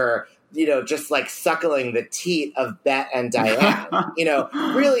sinker, just like suckling the teat of Bette and Diane,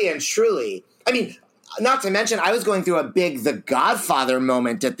 really and truly. I mean, not to mention, I was going through a big The Godfather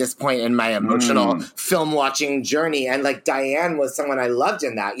moment at this point in my emotional film watching journey. And like Diane was someone I loved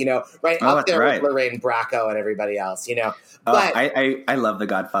in that, right up there with Lorraine Bracco and everybody else, But I love The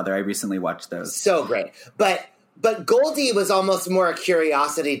Godfather. I recently watched those. So great. But Goldie was almost more a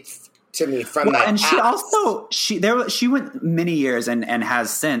curiosity to me from that. And she also, she went many years and has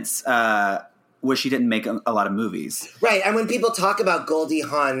since, where she didn't make a lot of movies. Right. And when people talk about Goldie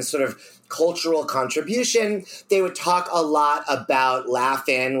Hawn's sort of cultural contribution, they would talk a lot about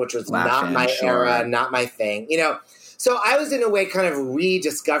Laugh-In, which was not my era, not my thing, So I was in a way kind of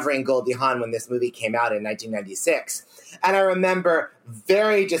rediscovering Goldie Hawn when this movie came out in 1996. And I remember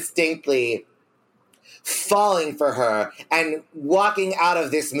very distinctly falling for her and walking out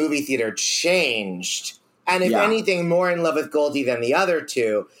of this movie theater changed. And if anything, more in love with Goldie than the other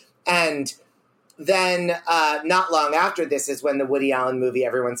two. And then not long after this is when the Woody Allen movie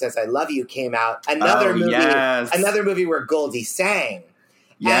Everyone Says I Love You came out. Another movie where Goldie sang.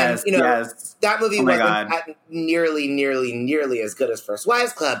 Yes, and, that movie wasn't nearly as good as First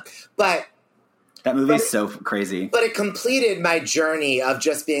Wives Club, but that movie is so crazy. But it completed my journey of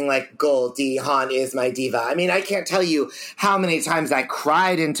just being like, Goldie Hawn is my diva. I mean, I can't tell you how many times I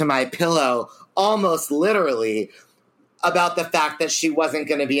cried into my pillow, almost literally, about the fact that she wasn't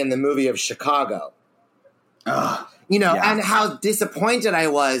going to be in the movie of Chicago. And how disappointed I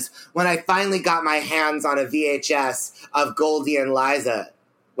was when I finally got my hands on a VHS of Goldie and Liza.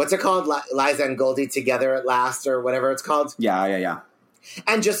 What's it called? Liza and Goldie Together at Last, or whatever it's called? Yeah.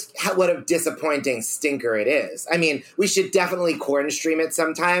 And just what a disappointing stinker it is. I mean, we should definitely corn stream it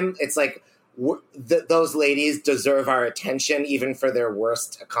sometime. It's like those ladies deserve our attention even for their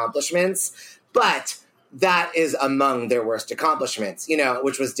worst accomplishments. But that is among their worst accomplishments,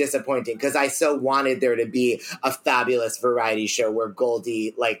 which was disappointing because I so wanted there to be a fabulous variety show where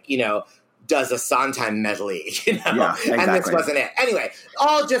Goldie, does a Sondheim medley, Yeah, exactly. And this wasn't it. Anyway,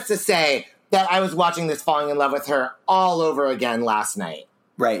 all just to say that I was watching this, falling in love with her all over again last night.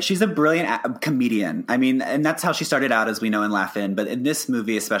 Right. She's a brilliant comedian. I mean, and that's how she started out, as we know, in Laugh-In. But in this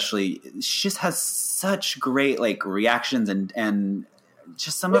movie especially, she just has such great, reactions and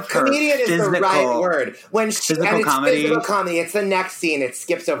just some of her comedian is the right word. When physical comedy. Physical comedy. It's the next scene. It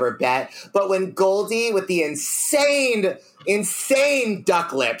skips over Bette. But when Goldie, with the insane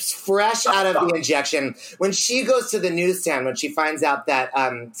duck lips, fresh out of the injection, when she goes to the newsstand, when she finds out that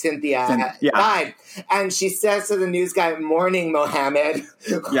Cynthia died, and she says to the news guy, "Morning, Mohammed."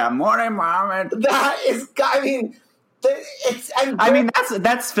 Yeah, morning, Mohammed. That is, I mean,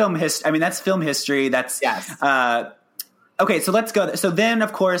 that's film history. I mean, that's film history. That's yes. Okay, so let's go. So then,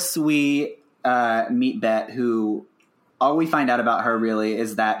 of course, we meet Bette, who all we find out about her really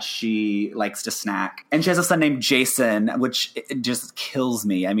is that she likes to snack. And she has a son named Jason, which it just kills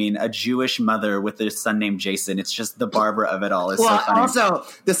me. I mean, a Jewish mother with a son named Jason. It's just the Barbara of it all. Is so funny. Also,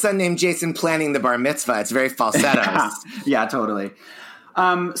 the son named Jason planning the bar mitzvah. It's very falsetto. Yeah, totally.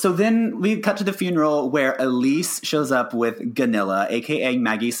 So then we cut to the funeral where Elise shows up with Gunilla, a.k.a.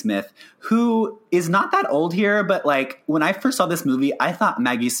 Maggie Smith, who is not that old here. But when I first saw this movie, I thought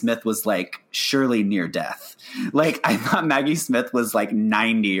Maggie Smith was surely near death. I thought Maggie Smith was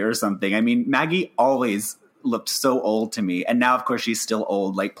 90 or something. I mean, Maggie always looked so old to me. And now, of course, she's still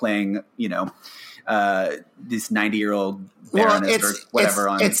old, like playing, this 90-year-old baroness or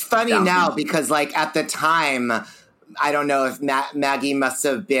whatever. It's funny now because, like, at the time, I don't know if Maggie must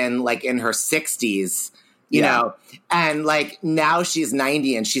have been, like, in her 60s, you know, and, like, now she's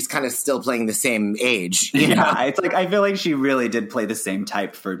 90 and she's kind of still playing the same age. You know? It's like, I feel like she really did play the same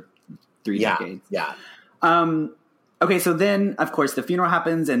type for 3 decades. Yeah. Okay, so then, of course, the funeral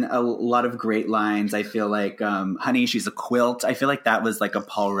happens and a lot of great lines. I feel like, honey, she's a quilt. I feel like that was like a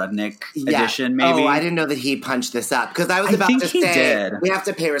Paul Rudnick edition, maybe. Oh, I didn't know that he punched this up. Because I was about to say, we have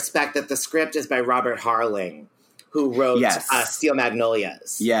to pay respect that the script is by Robert Harling, who wrote Steel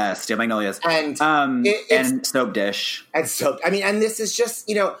Magnolias. Yeah, Steel Magnolias. And Soap Dish. And Soap. I mean, and this is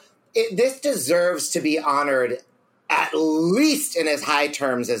just, this deserves to be honored at least in as high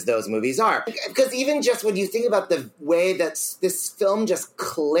terms as those movies are. Because even just when you think about the way that this film just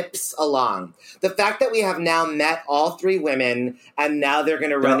clips along, the fact that we have now met all three women and now they're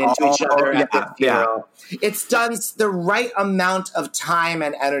going to run into each other at the funeral, it's done, the right amount of time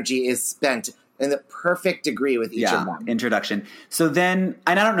and energy is spent in the perfect degree with each of them. Introduction. So then,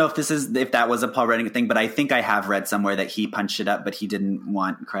 and I don't know if that was a Paul Rudnick thing, but I think I have read somewhere that he punched it up, but he didn't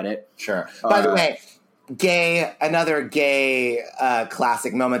want credit. Sure. By the way, another gay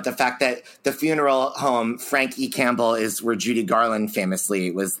classic moment, the fact that the funeral home, Frank E. Campbell, is where Judy Garland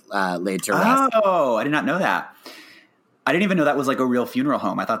famously was laid to rest. Oh, I did not know that. I didn't even know that was like a real funeral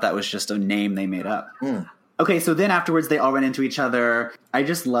home. I thought that was just a name they made up. Okay, so then afterwards they all run into each other. I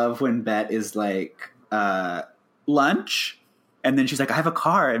just love when Bet is like, lunch? And then she's like, I have a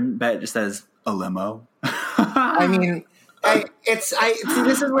car. And Bet just says, a limo. I mean... this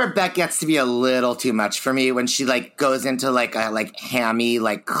is where Bet gets to be a little too much for me when she like goes into like a hammy,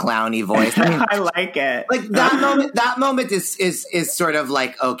 like clowny voice. I mean, I like it. Like that moment is sort of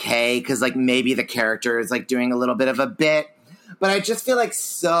like okay because like maybe the character is like doing a little bit of a bit, but I just feel like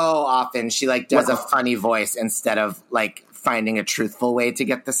so often she like does a funny voice instead of like finding a truthful way to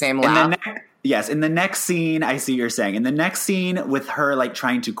get the same laugh. Yes, in the next scene, I see what you're saying. In the next scene with her like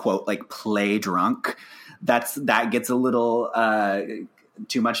trying to quote like play drunk. That gets a little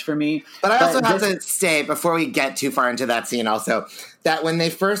too much for me. But I also have to say, before we get too far into that scene also, that when they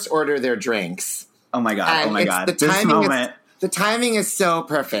first order their drinks... Oh my God. The timing is so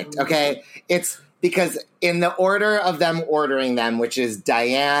perfect, okay? It's because in the order of them ordering them, which is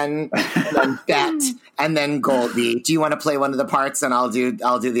Diane, then Bet, and then Goldie, do you want to play one of the parts and I'll do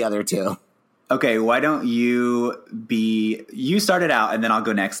the other two? Okay, why don't you start it out and then I'll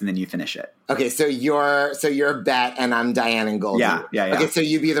go next and then you finish it. Okay, so you're Bet and I'm Diane and Goldie. Yeah. Okay, so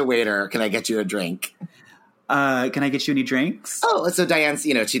you be the waiter. Can I get you a drink? Can I get you any drinks? Oh, so Diane's,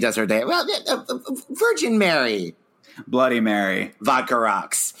 she does her day. Well, Virgin Mary. Bloody Mary. Vodka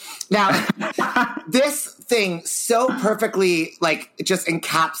rocks. Now, this thing so perfectly, like, just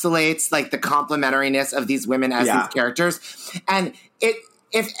encapsulates, like, the complementariness of these women as these characters. And it,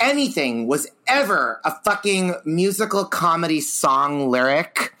 if anything, was ever a fucking musical comedy song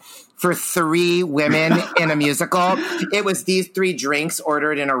lyric for three women in a musical, it was these three drinks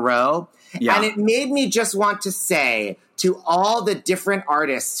ordered in a row. Yeah. And it made me just want to say to all the different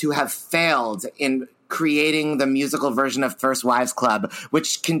artists who have failed in creating the musical version of First Wives Club,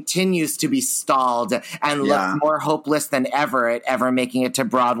 which continues to be stalled and looks more hopeless than ever at ever making it to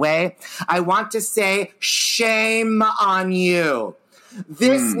Broadway, I want to say, shame on you.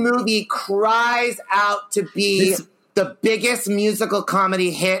 This movie cries out to be the biggest musical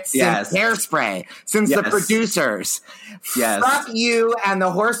comedy hit since Hairspray, since the producers. Fuck you and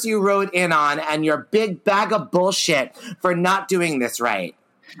the horse you rode in on and your big bag of bullshit for not doing this right.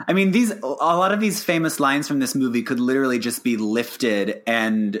 I mean, a lot of these famous lines from this movie could literally just be lifted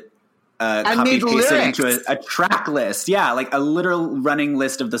and copy pasted into a track list. Yeah, like a literal running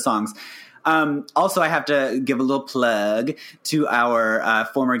list of the songs. Also, I have to give a little plug to our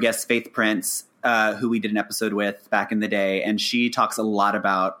former guest, Faith Prince, who we did an episode with back in the day. And she talks a lot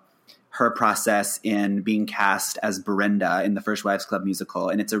about her process in being cast as Brenda in the First Wives Club musical.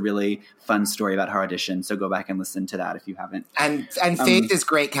 And it's a really fun story about her audition. So go back and listen to that if you haven't. And Faith is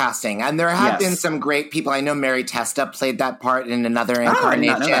great casting. And there have been some great people. I know Mary Testa played that part in another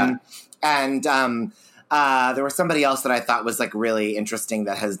incarnation. And there was somebody else that I thought was like really interesting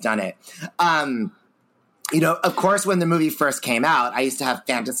that has done it. Of course, when the movie first came out, I used to have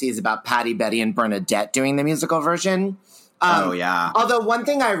fantasies about Patty, Betty, and Bernadette doing the musical version. Although one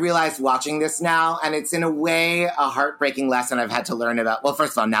thing I realized watching this now, and it's in a way a heartbreaking lesson I've had to learn about. Well,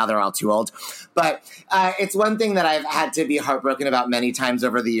 first of all, now they're all too old. But it's one thing that I've had to be heartbroken about many times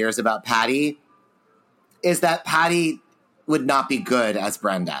over the years about Patty, is that Patty would not be good as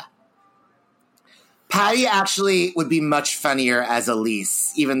Brenda. Patty actually would be much funnier as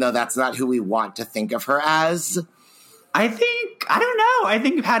Elise, even though that's not who we want to think of her as. I don't know. I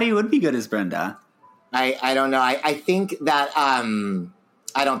think Patty would be good as Brenda. I don't know. I think that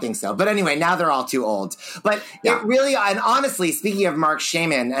I don't think so. But anyway, now they're all too old. But Yeah. it really, and honestly, speaking of Mark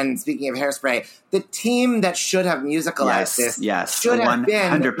Shaman and speaking of Hairspray, the team that should have musicalized this should have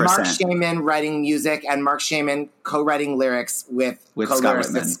been 100%. Mark Shaman writing music and Mark Shaman co-writing lyrics with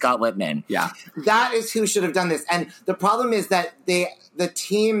Scott Whitman. Yeah. That is who should have done this. And the problem is that the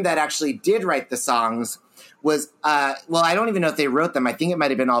team that actually did write the songs was, I don't even know if they wrote them. I think it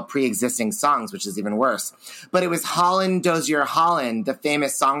might have been all pre-existing songs, which is even worse. But it was Holland Dozier Holland, the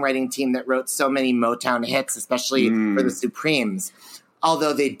famous songwriting team that wrote so many Motown hits, especially for the Supremes.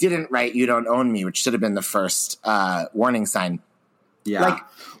 Although they didn't write You Don't Own Me, which should have been the first warning sign. Yeah. Like,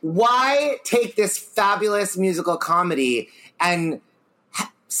 why take this fabulous musical comedy and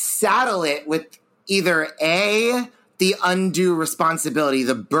saddle it with either A, the undue responsibility,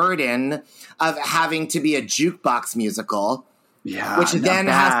 the burden of having to be a jukebox musical, which then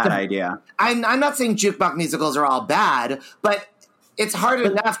has to. Idea. I'm not saying jukebox musicals are all bad, but it's hard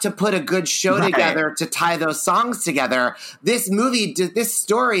enough to put a good show together to tie those songs together. This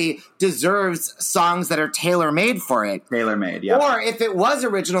story deserves songs that are tailor-made for it. Tailor-made, yeah. Or if it was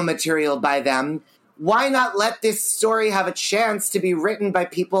original material by them, why not let this story have a chance to be written by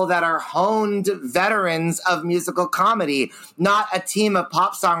people that are honed veterans of musical comedy, not a team of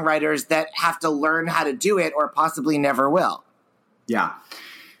pop songwriters that have to learn how to do it or possibly never will? Yeah.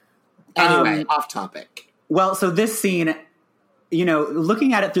 Anyway, off topic. Well, so this scene,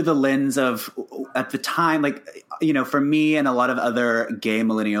 looking at it through the lens of, at the time, for me and a lot of other gay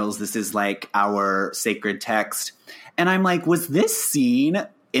millennials, this is like our sacred text. And I'm like, was this scene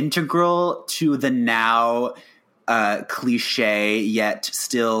integral to the now cliche yet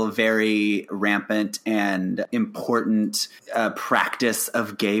still very rampant and important practice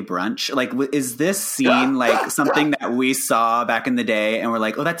of gay brunch? Like, is this scene like something that we saw back in the day and we're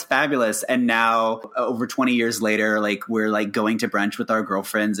like, oh, that's fabulous, and now over 20 years later, like, we're like going to brunch with our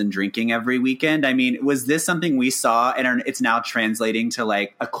girlfriends and drinking every weekend? I mean, was this something we saw and it's now translating to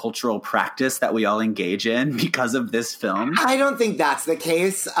like a cultural practice that we all engage in because of this film? I don't think that's the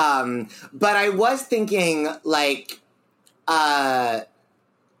case, but I was thinking like, I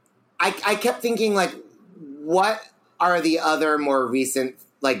kept thinking, like, what are the other more recent,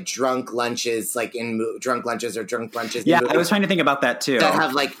 like, drunk lunches, like, drunk lunches or drunk brunches? Yeah, I was trying to think about that, too. That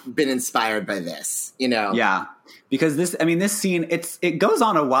have, like, been inspired by this, Yeah, because this scene, it goes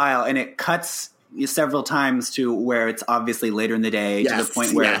on a while, and it cuts several times to where it's obviously later in the day, to the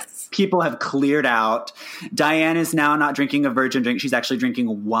point where people have cleared out. Diane is now not drinking a virgin drink. She's actually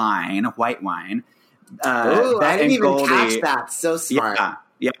drinking wine, white wine. I didn't even catch that. So smart.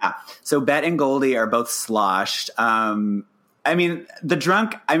 Yeah. So Bet and Goldie are both sloshed. I mean,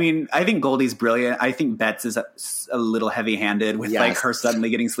 I think Goldie's brilliant. I think Bet's is a little heavy-handed with like her suddenly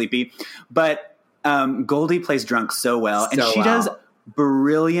getting sleepy. But Goldie plays drunk so well. And she does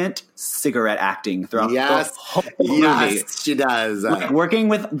brilliant cigarette acting throughout the whole movie. Yes, she does. Like, working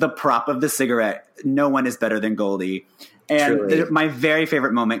with the prop of the cigarette, no one is better than Goldie. And my very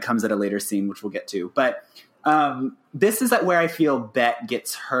favorite moment comes at a later scene, which we'll get to. But this is where I feel Bet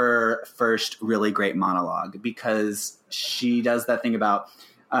gets her first really great monologue, because she does that thing about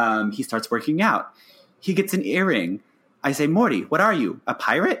he starts working out. He gets an earring. I say, Morty, what are you? A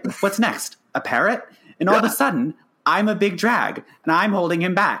pirate? What's next? A parrot? And all of a sudden, I'm a big drag, and I'm holding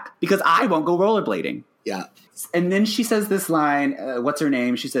him back because I won't go rollerblading. Yeah. And then she says this line, what's her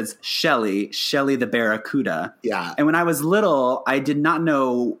name? She says, Shelly the Barracuda. Yeah. And when I was little, I did not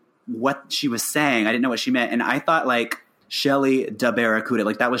know what she was saying. I didn't know what she meant. And I thought like Shelly the Barracuda,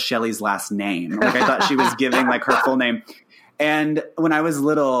 like that was Shelly's last name. Like I thought she was giving like her full name. And when I was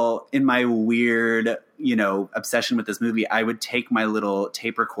little, in my weird, obsession with this movie, I would take my little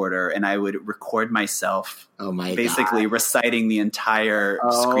tape recorder and I would record myself basically reciting the entire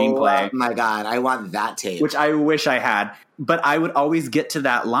screenplay. Oh my God. I want that tape. Which I wish I had. But I would always get to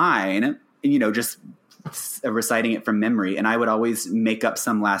that line, just reciting it from memory. And I would always make up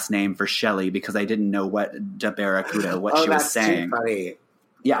some last name for Shelly because I didn't know what she was saying. Too funny.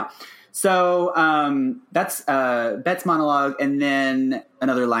 Yeah. So that's Bet's monologue, and then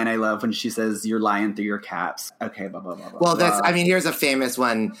another line I love when she says, "You're lying through your caps." Okay, blah blah blah. Well, here's a famous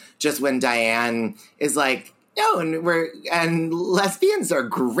one. Just when Diane is like, "No, and lesbians are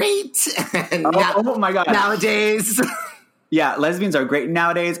great." And oh my God! Nowadays. Yeah, lesbians are great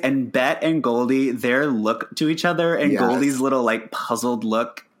nowadays, and Bet and Goldie, their look to each other, and Goldie's little like puzzled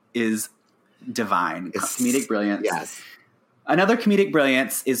look is divine. Comedic brilliance. Yes. Another comedic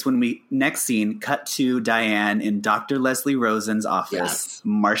brilliance is when we, next scene, cut to Diane in Dr. Leslie Rosen's office. Yes.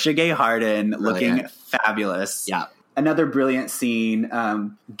 Marcia Gay Harden looking fabulous. Yeah. Another brilliant scene.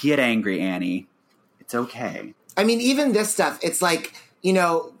 Get angry, Annie. It's okay. I mean, even this stuff, it's like you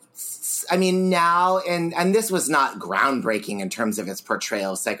know, I mean, now, and this was not groundbreaking in terms of its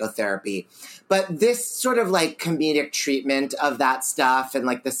portrayal of psychotherapy, but this sort of like comedic treatment of that stuff and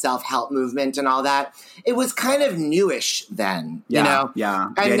like the self-help movement and all that, it was kind of newish then, you know?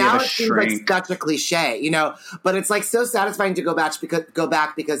 Yeah. And now it seems like such a cliche, you know? But it's like so satisfying to go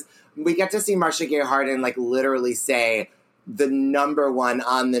back because we get to see Marcia Gay Harden like literally say the number one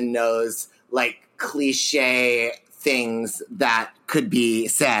on the nose, like cliche things that could be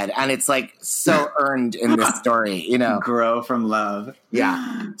said, and it's like so earned in this story, you know. Grow from love.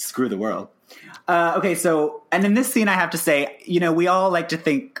 Yeah. Screw the world. Okay, so, and in this scene, I have to say, you know, we all like to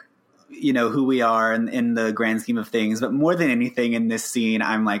think, you know, who we are in the grand scheme of things, but more than anything in this scene,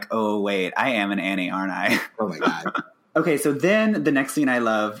 I'm like, oh, wait, I am an Annie, aren't I? Oh my God. Okay, so then the next scene I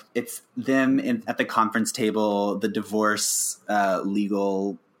love, it's them at the conference table, the divorce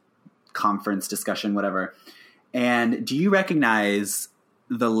legal conference discussion, whatever. And do you recognize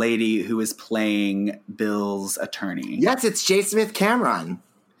the lady who is playing Bill's attorney? Yes, it's J. Smith Cameron.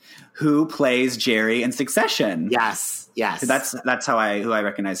 Who plays Jerry in Succession. Yes. So that's who I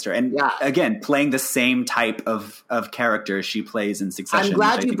recognized her. And again, playing the same type of character she plays in Succession. I'm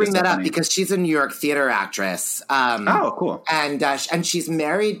glad you bring that up because she's a New York theater actress. Oh, cool. And she's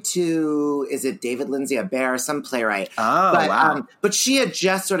married to, is it David Lindsay Abaire, some playwright? Oh, wow. But she had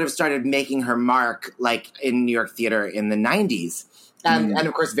just sort of started making her mark like in New York theater in the 90s. And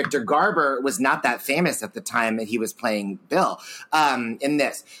of course, Victor Garber was not that famous at the time that he was playing Bill in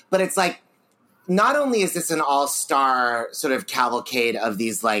this. But it's like, not only is this an all-star sort of cavalcade of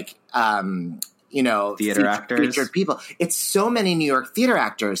these like, you know, theater actors, featured people, it's so many New York theater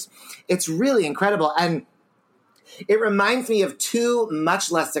actors. It's really incredible. And it reminds me of two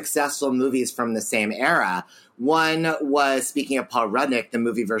much less successful movies from the same era. One was, speaking of Paul Rudnick, the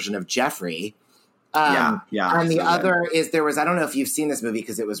movie version of Jeffrey. Yeah. And the other is I don't know if you've seen this movie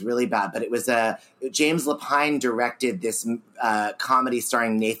because it was really bad, but it was James Lapine directed this comedy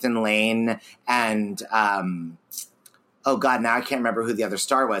starring Nathan Lane and oh God, now I can't remember who the other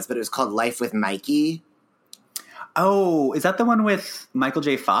star was, but it was called Life with Mikey. Oh, is that the one with Michael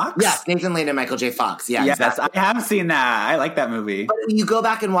J. Fox? Yes, Nathan Lane and Michael J. Fox. Yeah, yes, exactly. I have seen that. I like that movie. But you go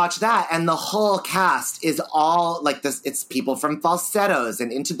back and watch that, and the whole cast is all like this. It's people from Falsettos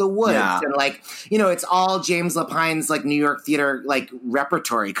and Into the Woods, and like, you know, it's all James Lapine's like New York theater like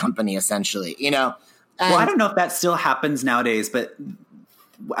repertory company, essentially. You know. Well, I don't know if that still happens nowadays, but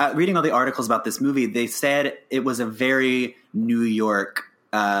reading all the articles about this movie, they said it was a very New York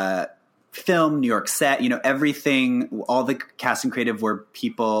film, New York set, you know, everything, all the cast and creative were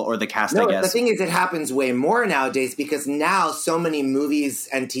people, or the cast, I guess. The thing is, it happens way more nowadays because now so many movies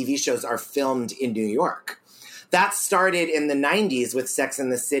and TV shows are filmed in New York. That started in the 90s with Sex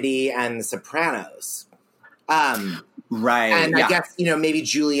and the City and The Sopranos. Right. And I guess, you know, maybe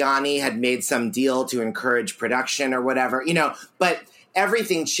Giuliani had made some deal to encourage production or whatever, you know, but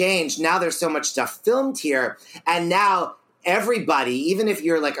everything changed. Now there's so much stuff filmed here. And now everybody, even if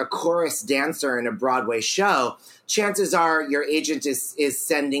you're like a chorus dancer in a Broadway show, chances are your agent is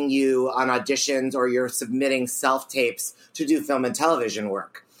sending you on auditions or you're submitting self-tapes to do film and television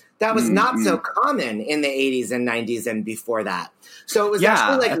work. That was not so common in the 80s and 90s and before that. So it was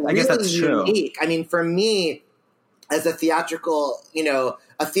actually like really unique. I mean, for me, as a theatrical, you know,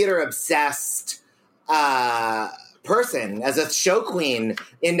 a theater-obsessed person, as a show queen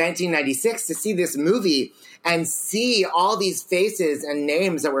in 1996, to see this movie and see all these faces and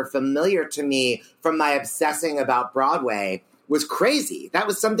names that were familiar to me from my obsessing about Broadway was crazy. That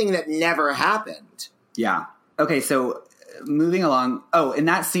was something that never happened. Yeah. Okay, so moving along. Oh, in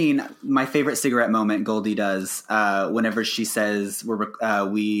that scene, my favorite cigarette moment Goldie does whenever she says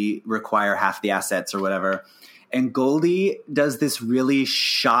we require half the assets or whatever. And Goldie does this really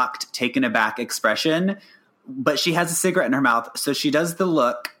shocked, taken aback expression, but she has a cigarette in her mouth, so she does the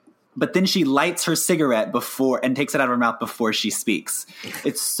look, but then she lights her cigarette before and takes it out of her mouth before she speaks.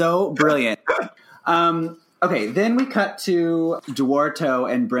 It's so brilliant. Okay, then we cut to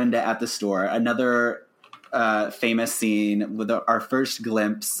Duarto and Brenda at the store, another famous scene with our first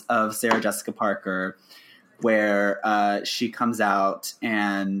glimpse of Sarah Jessica Parker, where she comes out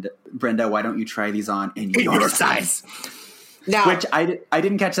and, Brenda, why don't you try these on in your size? Now, which I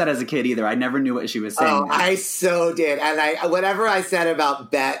didn't catch that as a kid either. I never knew what she was saying. Oh, I so did. And whatever I said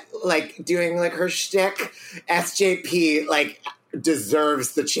about Bet, like doing like her shtick, SJP like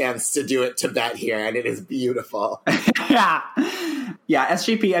deserves the chance to do it to Bet here, and it is beautiful. Yeah,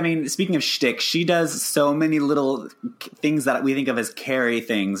 SJP, I mean, speaking of shtick, she does so many little things that we think of as Carrie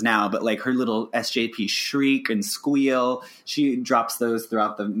things now, but like her little SJP shriek and squeal, she drops those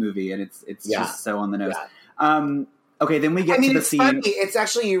throughout the movie, and it's just so on the nose. Yeah. Okay, then we get to the it's scene. funny. It's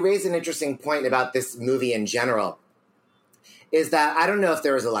actually, you raise an interesting point about this movie in general, is that I don't know if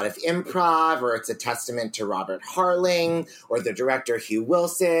there was a lot of improv or it's a testament to Robert Harling or the director Hugh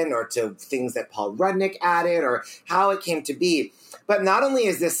Wilson or to things that Paul Rudnick added or how it came to be. But not only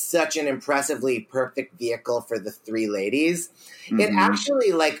is this such an impressively perfect vehicle for the three ladies, it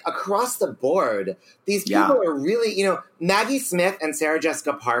actually, like, across the board, these people are really, you know, Maggie Smith and Sarah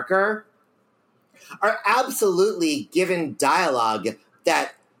Jessica Parker are absolutely given dialogue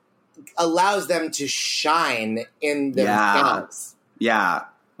that allows them to shine in themselves. Yeah.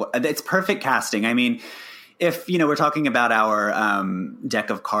 Well, it's perfect casting. I mean, if, you know, we're talking about our deck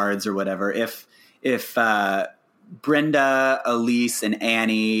of cards or whatever, if Brenda, Elise, and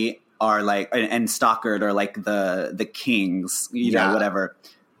Annie are like, and Stockard are like the kings, you know, whatever,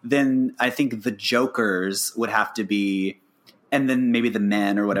 then I think the jokers would have to be, and then maybe the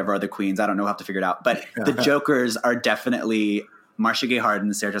men or whatever are the queens. I don't know. We'll have to figure it out. But the jokers are definitely Marcia Gay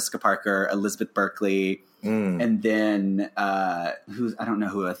Harden, Sarah Jessica Parker, Elizabeth Berkley, and then I don't know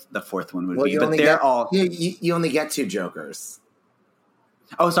who the fourth one would be, but they're all. You only get two jokers.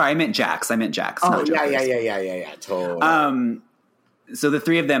 Oh, sorry, I meant Jax. Oh, yeah, totally. So the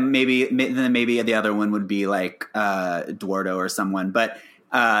three of them, maybe the other one would be like Eduardo or someone, but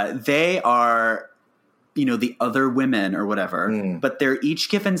they are, you know, the other women or whatever, but they're each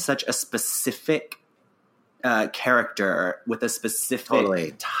given such a specific character with a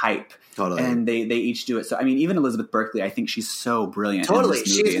specific type. Totally. And they each do it. So, I mean, even Elizabeth Berkley, I think she's so brilliant. Totally. In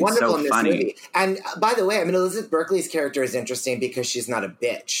this movie. She's wonderful in this funny. movie. And by the way, I mean, Elizabeth Berkley's character is interesting because she's not a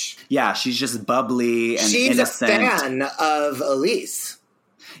bitch. Yeah, she's just bubbly and she's innocent. She's a fan of Elise.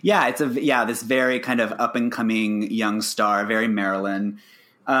 Yeah, it's this very kind of up and coming young star, very Marilyn.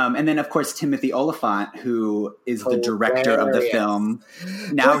 And then, of course, Timothy Olyphant, who is the director of the film.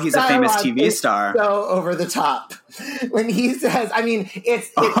 Now he's a famous TV star. So over the top. When he says, I mean,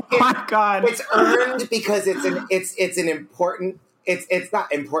 my God, it's earned because it's an important. It's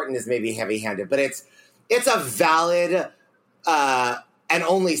not important is maybe heavy-handed, but it's a valid and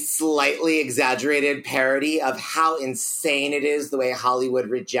only slightly exaggerated parody of how insane it is the way Hollywood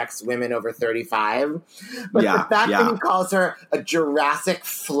rejects women over 35. But the fact that he calls her a Jurassic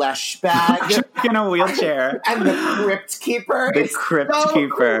flesh bag in a wheelchair and the Crypt Keeper is so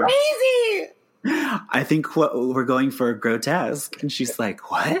crazy. I think we're going for grotesque. And she's like,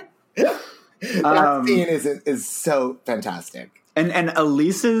 what? That scene is so fantastic. And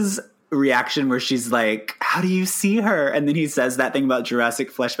Elise's reaction where she's like, how do you see her? And then he says that thing about Jurassic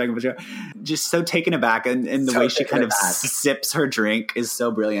flesh bag, just so taken aback. And the way she kind of sips her drink is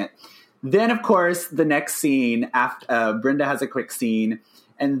so brilliant. Then, of course, the next scene, after Brenda has a quick scene,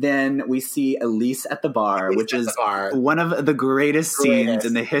 and then we see Elise at the bar, which is one of the greatest scenes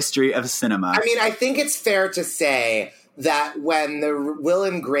in the history of cinema. I mean, I think it's fair to say that when the Will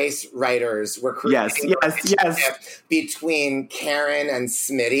and Grace writers were creating between Karen and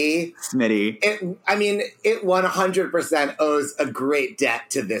Smitty, it 100% owes a great debt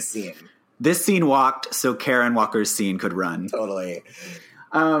to this scene. This scene walked so Karen Walker's scene could run. Totally.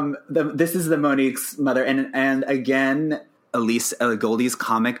 This is the Monique's mother, and again, Elise Goldie's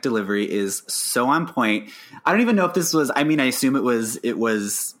comic delivery is so on point. I don't even know if this was. I mean, I assume it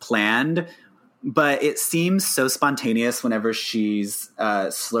was planned. But it seems so spontaneous whenever she's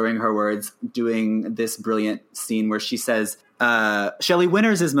slurring her words, doing this brilliant scene where she says, Shelley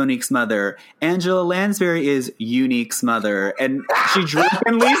Winters is Monique's mother. Angela Lansbury is Unique's mother. And she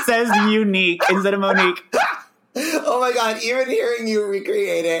drunkenly says Unique instead of Monique. Oh my God, even hearing you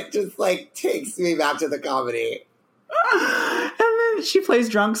recreate it just like takes me back to the comedy. And then she plays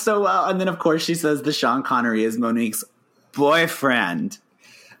drunk so well. And then, of course, she says that Sean Connery is Monique's boyfriend.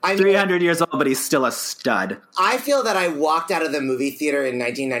 300 years old, but he's still a stud. I feel that I walked out of the movie theater in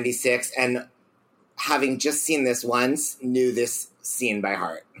 1996 and, having just seen this once, knew this scene by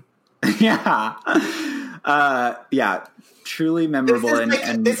heart. Truly memorable and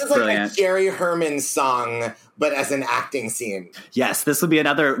this is brilliant. like a Jerry Herman song, but as an acting scene. Yes, this would be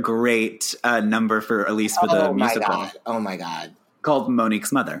another great number for Elise for the musical. Oh my God. Called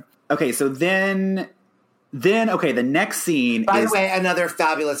Monique's Mother. Okay, so then, the next scene By the way, another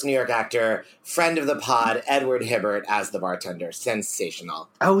fabulous New York actor, friend of the pod, Edward Hibbert as the bartender. Sensational.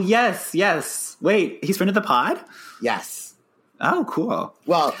 Oh, yes. Wait, he's friend of the pod? Yes. Oh, cool.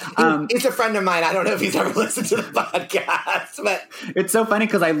 Well, he's a friend of mine. I don't know if he's ever listened to the podcast, but... It's so funny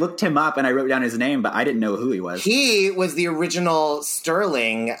because I looked him up and I wrote down his name, but I didn't know who he was. He was the original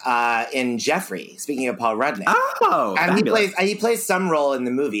Sterling in Jeffrey, speaking of Paul Rudnick. Oh, and he plays some role in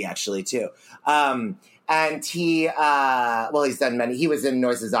the movie, actually, too. And he, he's done many. He was in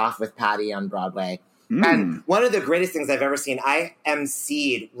Noises Off with Patty on Broadway. And one of the greatest things I've ever seen, I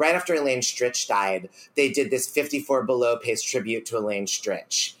emceed right after Elaine Stritch died. They did this 54 Below Pace tribute to Elaine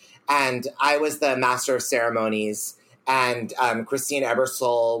Stritch. And I was the master of ceremonies, and Christine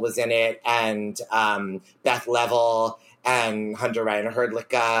Ebersole was in it, and Beth Level, and Hunter Ryan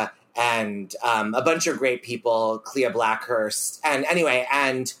Herdlicka, and a bunch of great people, Clea Blackhurst, and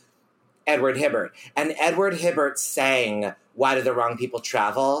Edward Hibbert. And Edward Hibbert sang Why Do the Wrong People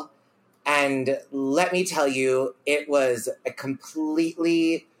Travel? And let me tell you, it was a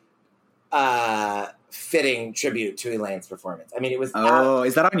completely fitting tribute to Elaine's performance. I mean, it was... Oh,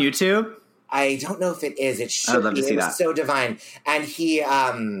 is that on YouTube? I don't know if it is. It should I'd love be. to see It was that. so divine. And he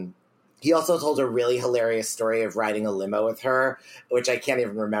also told a really hilarious story of riding a limo with her, which I can't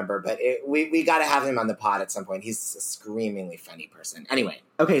even remember. But we got to have him on the pod at some point. He's a screamingly funny person. Anyway.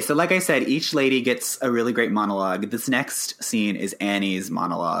 Okay, so like I said, each lady gets a really great monologue. This next scene is Annie's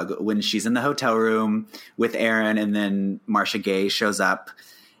monologue when she's in the hotel room with Aaron, and then Marcia Gay shows up.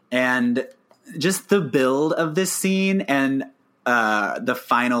 And just the build of this scene and the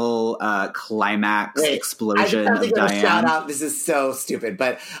final climax explosion I of Diane. Shout out. This is so stupid,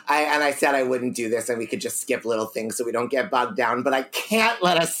 but I said I wouldn't do this, and we could just skip little things so we don't get bogged down. But I can't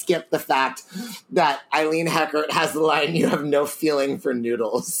let us skip the fact that Eileen Heckert has the line, "You have no feeling for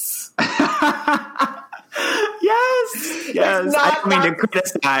noodles." Yes. I don't mean to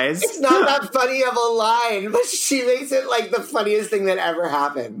criticize. It's not that funny of a line, but she makes it like the funniest thing that ever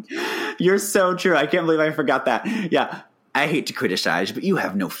happened. You're so true. I can't believe I forgot that. Yeah. I hate to criticize, but you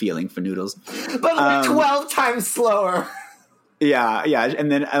have no feeling for noodles. But like 12 times slower. Yeah.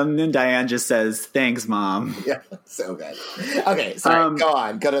 And then Diane just says, "Thanks, Mom." Yeah, so good. Okay, sorry. Go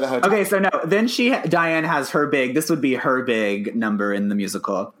on. Go to the hotel. Okay, so no. Then Diane has her big. This would be her big number in the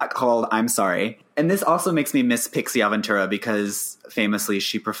musical called "I'm Sorry," and this also makes me miss Pixie Aventura because famously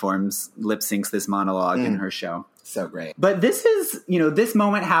she performs lip syncs this monologue in her show. So great. But this is, this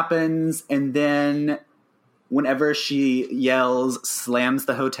moment happens, and then whenever she yells, slams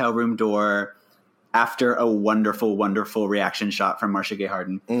the hotel room door after a wonderful, wonderful reaction shot from Marcia Gay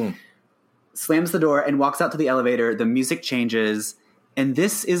Harden, slams the door and walks out to the elevator. The music changes, and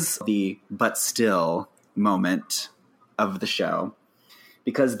this is the "but still" moment of the show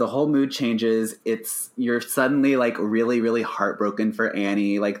because the whole mood changes. You're suddenly like really, really heartbroken for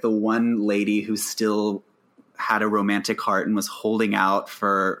Annie, like the one lady who still had a romantic heart and was holding out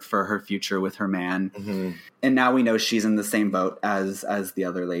for her future with her man. Mm-hmm. And now we know she's in the same boat as the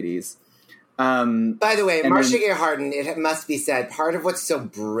other ladies. By the way, Marcia Gay Harden, it must be said, part of what's so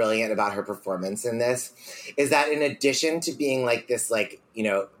brilliant about her performance in this is that in addition to being like this, like,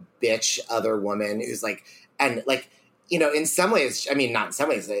 bitch other woman who's like, and like, in some ways, I mean, not in some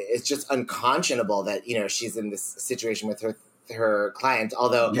ways, it's just unconscionable that, she's in this situation with her client.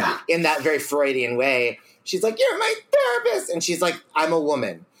 Although in that very Freudian way, she's like, "You're my therapist." And she's like, "I'm a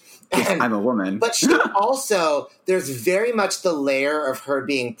woman." And, I'm a woman. But she also, there's very much the layer of her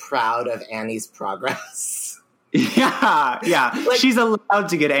being proud of Annie's progress. Yeah. Like, she's allowed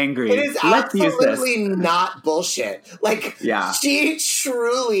to get angry. It is absolutely not bullshit. Like, she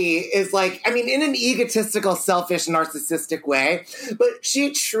truly is like, I mean, in an egotistical, selfish, narcissistic way, but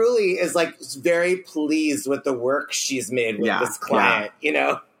she truly is like very pleased with the work she's made with this client,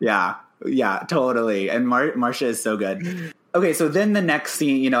 Yeah, totally. And Marcia is so good. Okay, so then the next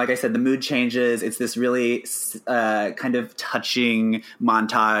scene, like I said, the mood changes. It's this really kind of touching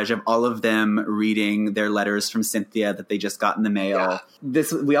montage of all of them reading their letters from Cynthia that they just got in the mail. Yeah.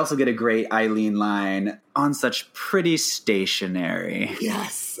 We also get a great Eileen line, "On such pretty stationery."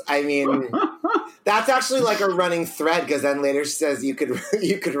 Yes. I mean, that's actually like a running thread because then later she says you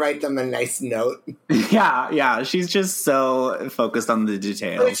could write them a nice note. Yeah. She's just so focused on the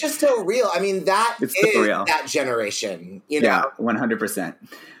details. But it's just so real. I mean, it's so real. That generation, Yeah, 100%.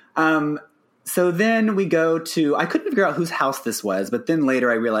 So then we go to, I couldn't figure out whose house this was, but then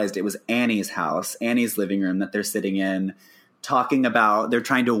later I realized it was Annie's house, Annie's living room that they're sitting in, talking about, they're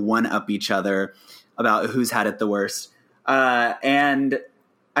trying to one-up each other about who's had it the worst. And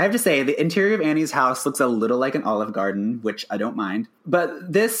I have to say, the interior of Annie's house looks a little like an Olive Garden, which I don't mind.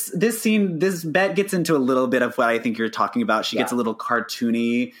 But this scene, this Bet gets into a little bit of what I think you're talking about. She gets a little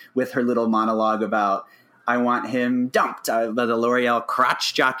cartoony with her little monologue about, "I want him dumped by the L'Oreal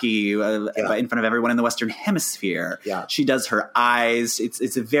crotch jockey in front of everyone in the Western Hemisphere." Yeah. She does her eyes.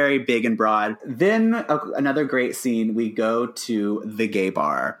 It's very big and broad. Then another great scene, we go to the gay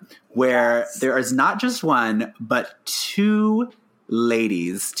bar where there is not just one, but two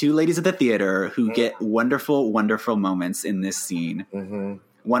ladies at the theater who get wonderful, wonderful moments in this scene. Mm-hmm.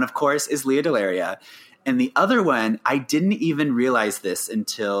 One, of course, is Leah Delaria. And the other one, I didn't even realize this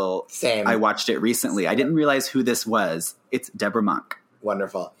until I watched it recently. I didn't realize who this was. It's Deborah Monk.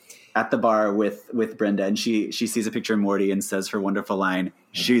 Wonderful. At the bar with Brenda, and she sees a picture of Morty and says her wonderful line,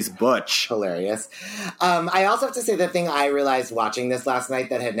 "She's butch." Hilarious. I also have to say the thing I realized watching this last night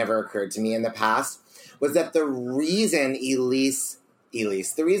that had never occurred to me in the past was that the reason Elise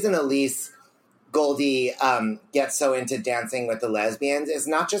Goldie gets so into dancing with the lesbians is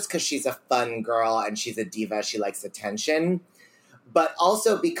not just because she's a fun girl and she's a diva, she likes attention, but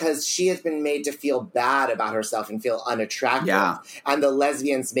also because she has been made to feel bad about herself and feel unattractive. Yeah. And the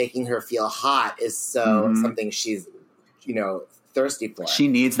lesbians making her feel hot is so something she's, thirsty for. She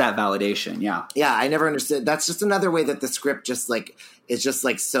needs that validation, yeah. Yeah, I never understood. That's just another way that the script is so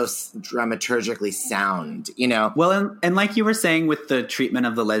dramaturgically sound, Well, and like you were saying with the treatment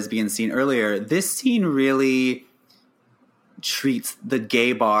of the lesbian scene earlier, this scene really treats the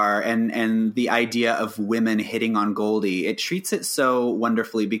gay bar and the idea of women hitting on Goldie. It treats it so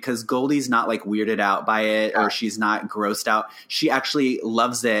wonderfully because Goldie's not like weirded out by it or she's not grossed out. She actually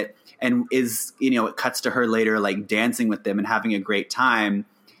loves it and is, it cuts to her later like dancing with them and having a great time.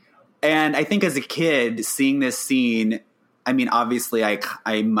 And I think as a kid seeing this scene, I mean, obviously I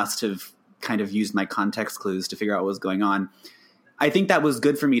must have kind of used my context clues to figure out what was going on. I think that was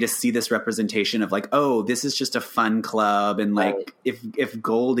good for me to see this representation of like, oh, this is just a fun club. And like, if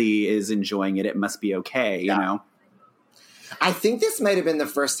Goldie is enjoying it, it must be okay, you know? I think this might have been the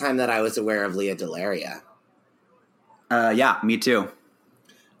first time that I was aware of Leah Delaria. Yeah, me too.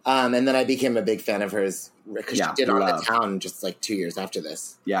 And then I became a big fan of hers because she did On the Town just like 2 years after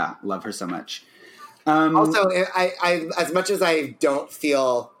this. Yeah, love her so much. Also, I as much as I don't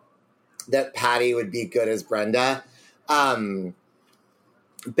feel that Patty would be good as Brenda,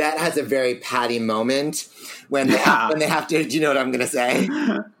 Bet has a very Patty moment when they have to. Do you know what I'm going to say?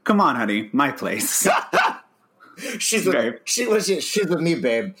 Come on, honey, my place. She's with me, babe. She's with me,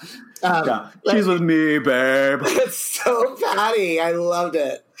 babe. It's so Patty. I loved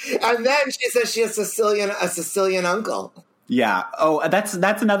it. And then she says she has a Sicilian uncle. Yeah. Oh, that's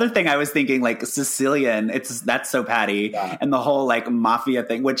another thing I was thinking. Like Sicilian, that's so Patty, and the whole like mafia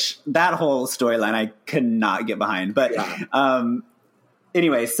thing. Which that whole storyline I could not get behind. But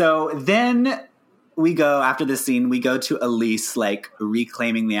anyway, so then we go after this scene. We go to Elise like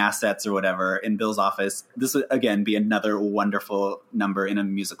reclaiming the assets or whatever in Bill's office. This would again be another wonderful number in a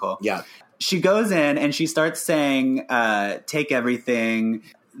musical. Yeah. She goes in and she starts saying, "Take everything."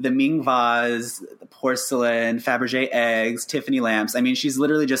 The Ming vase, the porcelain, Fabergé eggs, Tiffany lamps. I mean, she's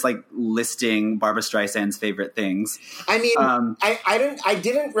literally just like listing Barbra Streisand's favorite things. I mean, I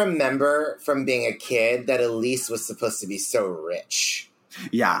didn't remember from being a kid that Elise was supposed to be so rich.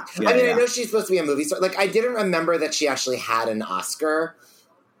 Yeah. I know she's supposed to be a movie star. Like, I didn't remember that she actually had an Oscar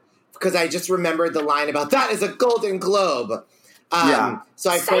because I just remembered the line about that is a Golden Globe. So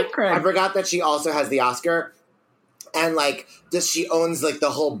I forgot that she also has the Oscar. And, like, she owns, like, the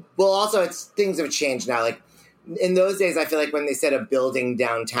whole... Well, also, things have changed now. Like, in those days, I feel like when they said a building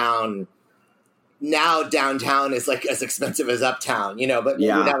downtown, now downtown is, like, as expensive as uptown, But maybe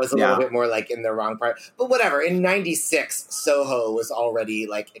that was a little bit more, like, in the wrong part. But whatever. In 96, Soho was already,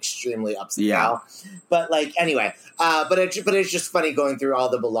 like, extremely upscale. Yeah. But, like, anyway. But it's just funny going through all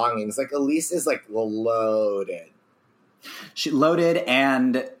the belongings. Like, Elise is, like, loaded. She loaded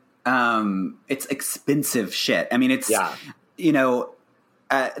and... it's expensive shit. I mean, it's, some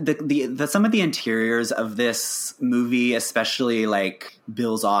of the interiors of this movie, especially like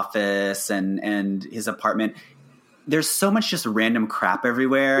Bill's office and his apartment, there's so much just random crap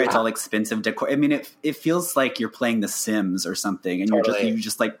everywhere. Yeah. It's all expensive decor. I mean, it feels like you're playing The Sims or something, and you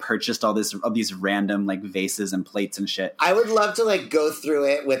just like purchased all these random like vases and plates and shit. I would love to like go through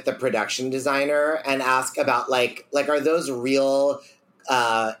it with the production designer and ask about like are those real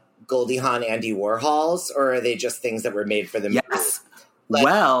Goldie Hawn, Andy Warhols, or are they just things that were made for the movie? Yes.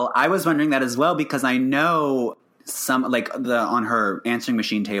 Well, I was wondering that as well because I know some like on her answering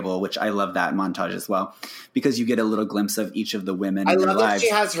machine table, which I love that montage as well, because you get a little glimpse of each of the women. I love that she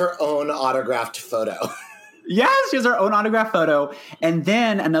has her own autographed photo. Yes, she has her own autographed photo, and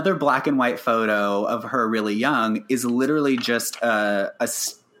then another black and white photo of her really young is literally just a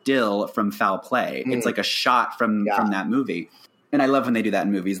still from Foul Play. It's like a shot from that movie. And I love when they do that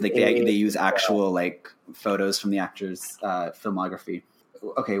in movies. Like they use actual like photos from the actor's filmography.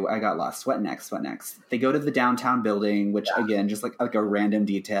 Okay, I got lost. What next? They go to the downtown building, which again, just like a random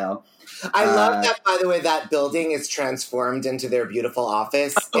detail. I love that, by the way, that building is transformed into their beautiful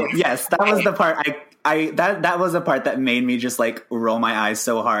office. Yes, that was the part that was the part that made me just like roll my eyes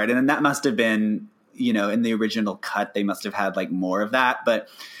so hard. And then that must have been you know, in the original cut, they must have had like more of that. But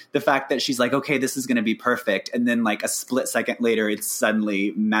the fact that she's like, okay, this is going to be perfect. And then like a split second later, it's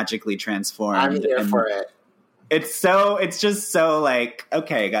suddenly magically transformed. I'm here for it. It's just so like,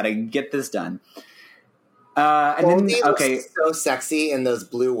 okay, got to get this done. And Goldie then, okay. was so sexy in those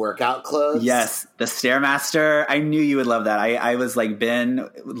blue workout clothes. Yes, the Stairmaster. I knew you would love that. I was like, Ben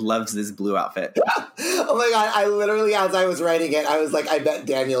loves this blue outfit. Oh my God. I literally, as I was writing it, I was like, I bet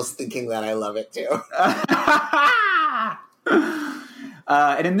Daniel's thinking that I love it too.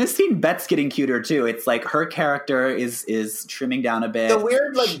 And in this scene, Bette's getting cuter too. It's like her character is trimming down a bit. The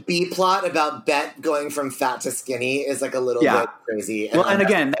weird like B plot about Bette going from fat to skinny is like a little bit crazy. Well, and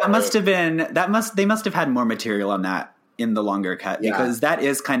again, they must have had more material on that in the longer cut because that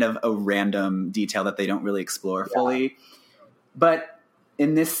is kind of a random detail that they don't really explore fully. But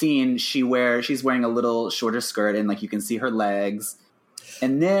in this scene, she's wearing a little shorter skirt and like you can see her legs.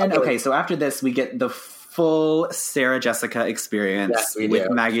 And then so after this, we get the full Sarah Jessica experience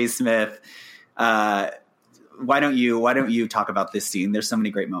with Maggie Smith. Why don't you talk about this scene? There's so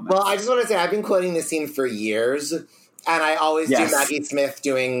many great moments. Well, I just want to say I've been quoting this scene for years, and I always do Maggie Smith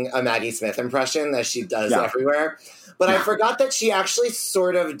doing a Maggie Smith impression as she does everywhere. But I forgot that she actually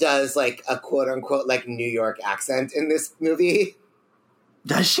sort of does like a quote unquote like New York accent in this movie.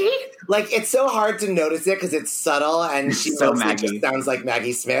 Does she? Like, it's so hard to notice it because it's subtle and she so just sounds like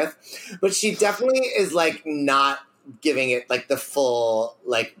Maggie Smith. But she definitely is, like, not giving it, like, the full,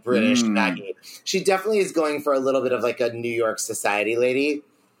 like, British Maggie. She definitely is going for a little bit of, like, a New York society lady.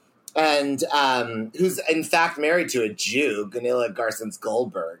 And who's, in fact, married to a Jew, Gunilla Garson's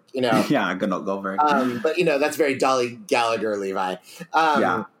Goldberg, you know? Yeah, Gunilla Goldberg. But, you know, that's very Dolly Gallagher Levi.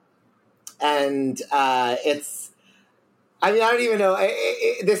 And it's... I mean, I don't even know.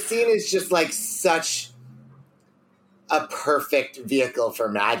 This scene is just like such a perfect vehicle for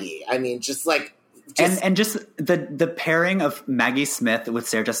Maggie. I mean, just like, and just the pairing of Maggie Smith with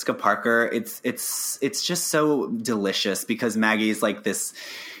Sarah Jessica Parker. It's just so delicious because Maggie's like this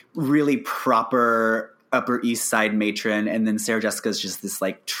really proper Upper East Side matron, and then Sarah Jessica's just this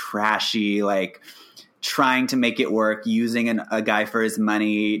like trashy, like trying to make it work, using a guy for his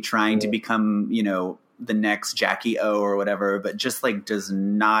money, trying to become, you know, the next Jackie O or whatever, but just like does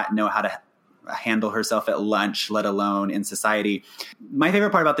not know how to handle herself at lunch, let alone in society. My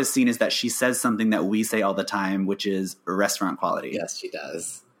favorite part about this scene is that she says something that we say all the time, which is restaurant quality. Yes, she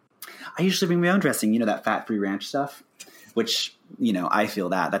does. I usually bring my own dressing, you know, that fat-free ranch stuff, which, you know, I feel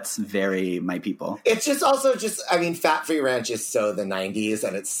that's very my people. It's just also just, I mean, fat-free ranch is so the 90s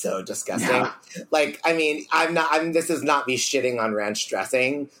and it's so disgusting. Yeah. Like, I mean, this is not me shitting on ranch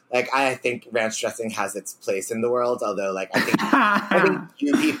dressing. Like, I think ranch dressing has its place in the world, although, like, I think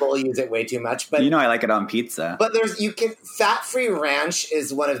you people use it way too much. But you know, I like it on pizza. But fat-free ranch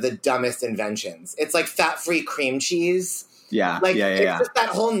is one of the dumbest inventions. It's like fat-free cream cheese. Yeah, like it's just that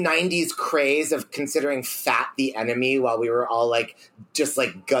whole 90s craze of considering fat the enemy while we were all like just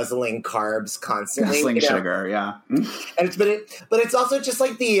like guzzling carbs constantly. Guzzling sugar, yeah. And but it's also just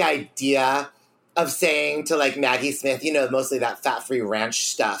like the idea of saying to like Maggie Smith, you know, mostly that fat-free ranch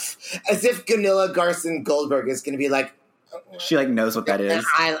stuff, as if Gunilla Garson Goldberg is going to be like, she like knows what that is.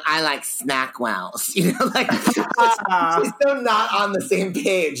 I like Snackwells, you know, like she's so not on the same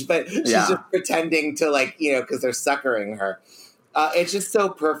page, but she's just pretending to like, you know, because they're suckering her. It's just so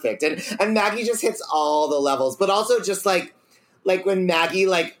perfect, and Maggie just hits all the levels, but also just like when Maggie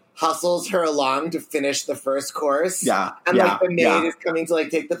like hustles her along to finish the first course, and like the maid is coming to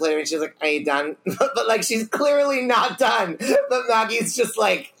like take the plate, and she's like, "Are you done?" but like she's clearly not done. But Maggie's just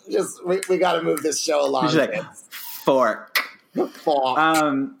like, we got to move this show along. She's like, Fork.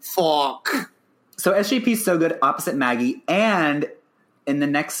 Fork. So SJP's so good opposite Maggie, and in the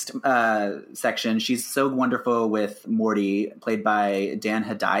next section, she's so wonderful with Morty, played by Dan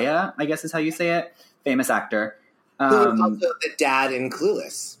Hedaya, I guess is how you say it. Famous actor. Who was also the dad in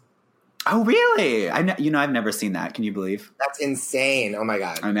Clueless. Oh, really? I've never seen that. Can you believe? That's insane. Oh my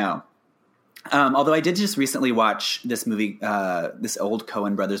God. I know. Although I did just recently watch this movie, this old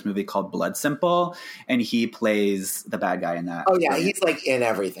Coen Brothers movie called Blood Simple, and he plays the bad guy in that. Oh yeah, he's like in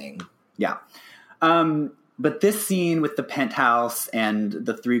everything. Yeah. But this scene with the penthouse and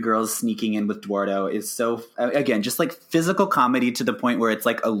the three girls sneaking in with Eduardo is so, again, just like physical comedy to the point where it's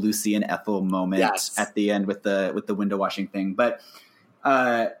like a Lucy and Ethel moment at the end with the window washing thing. But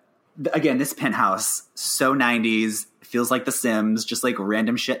again, this penthouse, so 90s, feels like The Sims, just like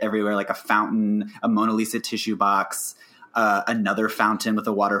random shit everywhere, like a fountain, a Mona Lisa tissue box, another fountain with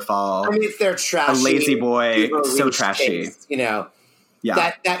a waterfall. I mean, if they're trashy. A lazy boy, so trashy. Taste, you know.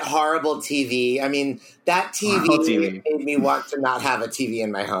 Yeah. That horrible TV. I mean, that TV made me want to not have a TV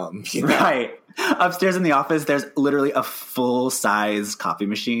in my home. You know? Right. Upstairs in the office, there's literally a full-size coffee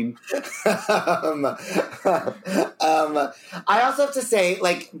machine. I also have to say,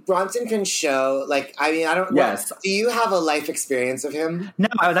 like, Bronson Pinchot, like, I mean, I don't know. Yes. Do you have a life experience of him? No,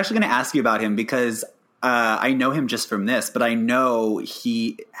 I was actually going to ask you about him because I know him just from this, but I know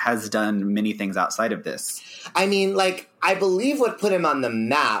he has done many things outside of this. I mean, like, I believe what put him on the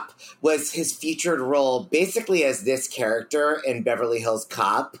map was his featured role basically as this character in Beverly Hills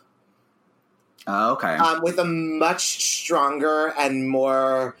Cop. Oh, okay. With a much stronger and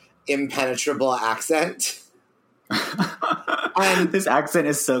more impenetrable accent. And this accent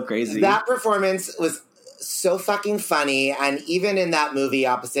is so crazy. That performance was so fucking funny, and even in that movie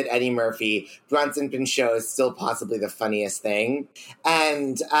opposite Eddie Murphy, Bronson Pinchot is still possibly the funniest thing.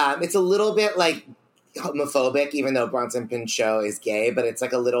 And it's a little bit like homophobic, even though Bronson Pinchot is gay, but it's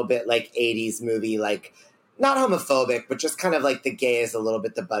like a little bit like 80s movie, like not homophobic, but just kind of like the gay is a little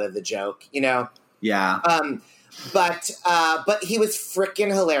bit the butt of the joke, you know? Yeah. But he was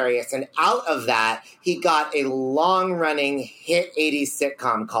freaking hilarious. And out of that, he got a long-running hit 80s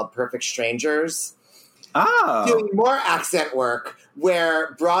sitcom called Perfect Strangers. Oh. Doing more accent work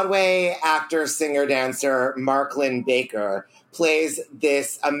where Broadway actor, singer, dancer Mark Lynn Baker plays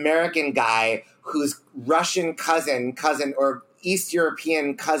this American guy whose Russian cousin, or East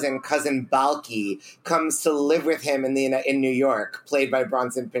European cousin Balky comes to live with him in New York, played by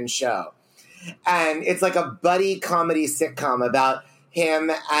Bronson Pinchot. And it's like a buddy comedy sitcom about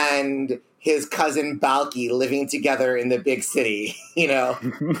him and his cousin Balky living together in the big city, you know?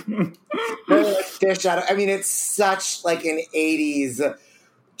 Fish out of, I mean, it's such like an 80s,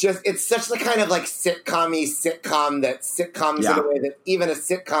 it's such the kind of like sitcom-y sitcom that sitcoms in a way that even a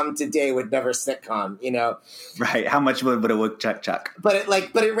sitcom today would never sitcom, you know? Right. How much would a woodchuck? But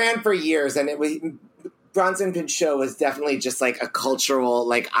it ran for years, and Bronson Pinchot was definitely just like a cultural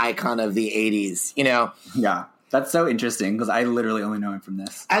like icon of the 80s, you know? Yeah. That's so interesting because I literally only know him from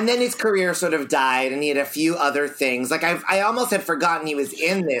this. And then his career sort of died, and he had a few other things. Like I almost had forgotten he was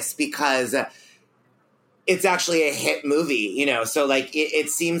in this because it's actually a hit movie, you know? So like it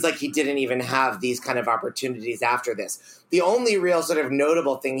seems like he didn't even have these kind of opportunities after this. The only real sort of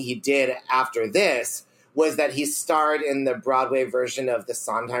notable thing he did after this was that he starred in the Broadway version of the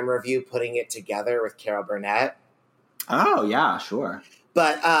Sondheim Review, Putting It Together with Carol Burnett. Oh, yeah, sure.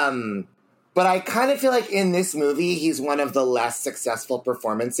 But I kind of feel like in this movie, he's one of the less successful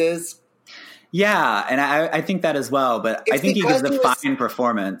performances. Yeah, and I think that as well, but I think he gives a fine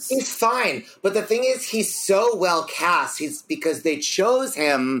performance. He's fine, but the thing is, he's so well cast. Because they chose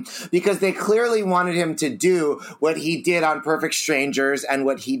him because they clearly wanted him to do what he did on Perfect Strangers and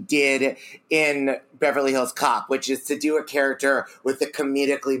what he did in Beverly Hills Cop, which is to do a character with a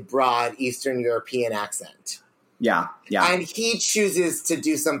comedically broad Eastern European accent. Yeah, yeah. And he chooses to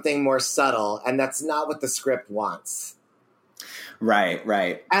do something more subtle, and that's not what the script wants. Right,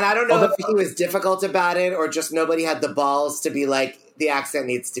 right. And I don't know if he was difficult about it or just nobody had the balls to be like, the accent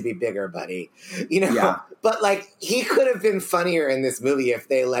needs to be bigger, buddy. You know? Yeah. But like, he could have been funnier in this movie if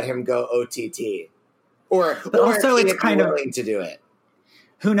they let him go OTT. Or also if it's he kind willing to do it.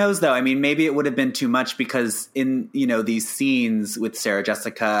 Who knows, though? I mean, maybe it would have been too much because in, these scenes with Sarah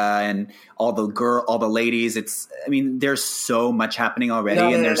Jessica and all the ladies, there's so much happening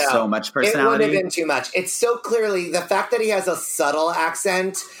already and there's so much personality. It would have been too much. It's so clearly the fact that he has a subtle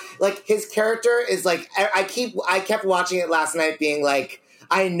accent, like his character is like, I kept watching it last night being like,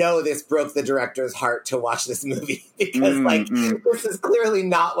 I know this broke the director's heart to watch this movie because this is clearly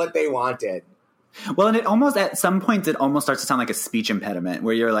not what they wanted. Well, and at some points, it almost starts to sound like a speech impediment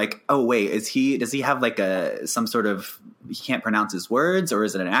where you're like, oh, wait, does he have like some sort of, he can't pronounce his words or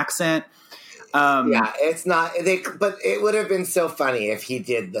is it an accent? Yeah, it's not, but it would have been so funny if he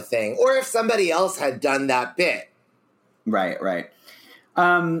did the thing or if somebody else had done that bit. Right, right.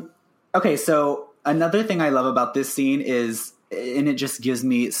 Okay, so another thing I love about this scene is, and it just gives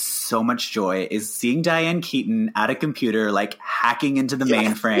me so much joy, is seeing Diane Keaton at a computer, like hacking into the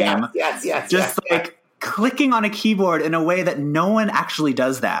mainframe. Yes. Clicking on a keyboard in a way that no one actually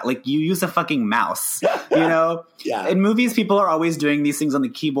does that. Like you use a fucking mouse, you know? Yeah. In movies, people are always doing these things on the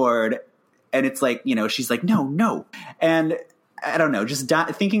keyboard. And it's like, she's like, no. And I don't know, just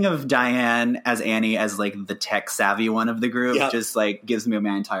thinking of Diane as Annie as like the tech savvy one of the group just like gives me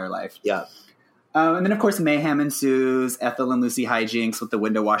my entire life. Yeah. And then, of course, mayhem ensues. Ethel and Lucy hijinks with the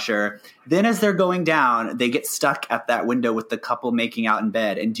window washer. Then as they're going down, they get stuck at that window with the couple making out in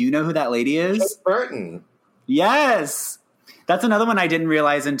bed. And do you know who that lady is? Kate Burton. Yes. That's another one I didn't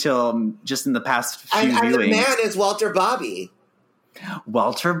realize until just in the past few viewings. And the man is Walter Bobby.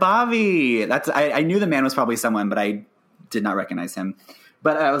 Walter Bobby. I knew the man was probably someone, but I did not recognize him.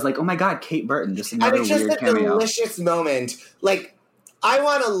 But I was like, oh my God, Kate Burton, just another and it's just weird a cameo. delicious moment. Like, I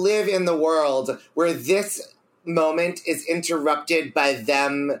want to live in the world where this moment is interrupted by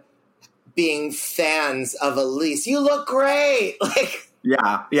them being fans of Elise. You look great. Like,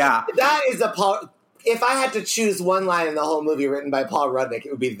 Yeah. that is a Paul. If I had to choose one line in the whole movie written by Paul Rudnick,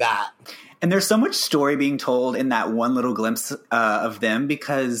 it would be that. And there's so much story being told in that one little glimpse of them,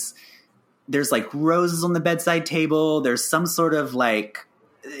 because there's like roses on the bedside table. There's some sort of like,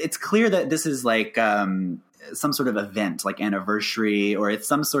 it's clear that this is like some sort of event, like anniversary, or it's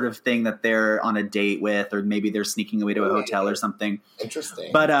some sort of thing that they're on a date with, or maybe they're sneaking away to a hotel or something.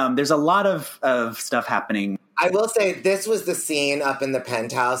 Interesting. But there's a lot of stuff happening. I will say this was the scene up in the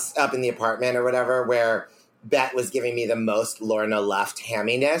penthouse, up in the apartment or whatever, where Bet was giving me the most Lorna Luft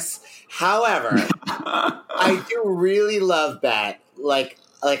hamminess. However, I do really love Bet. Like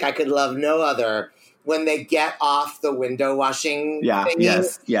I could love no other. When they get off the window washing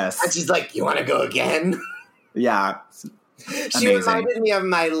thingy, Yes. and she's like, "You want to go again?" Yeah. She reminded me of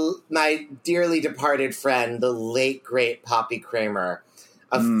my dearly departed friend, the late, great Poppy Kramer,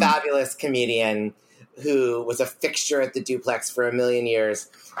 a fabulous comedian who was a fixture at the Duplex for a million years.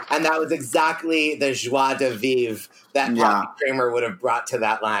 And that was exactly the joie de vivre that Poppy Kramer would have brought to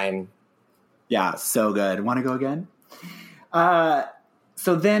that line. Yeah, so good. Want to go again?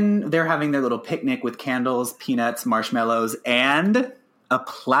 So then they're having their little picnic with candles, peanuts, marshmallows, and a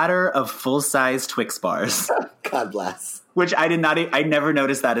platter of full-size Twix bars. God bless. Which I never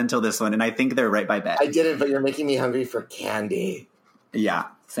noticed that until this one, and I think they're right by Bet. I didn't, but you're making me hungry for candy. Yeah,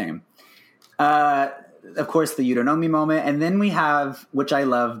 same. Of course, the You Don't Know Me moment. And then we have, which I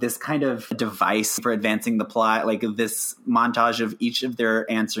love, this kind of device for advancing the plot, like this montage of each of their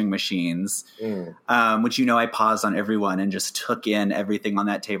answering machines, which, I paused on everyone and just took in everything on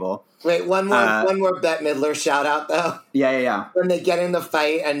that table. Wait, one more Bette Midler shout out though. Yeah. When they get in the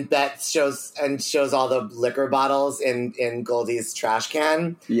fight and Bette shows all the liquor bottles in Goldie's trash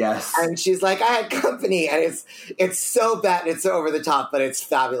can. Yes. And she's like, I had company, and it's so Bette and it's so over the top, but it's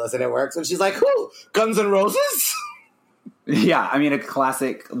fabulous and it works. And she's like, who? Guns N' Roses? Yeah, I mean, a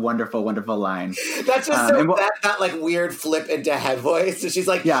classic, wonderful, wonderful line. That's just so that like weird flip into head voice. So she's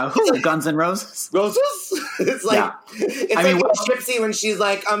like, yeah, who? Guns N' Roses? Roses? It's like, Gypsy when she's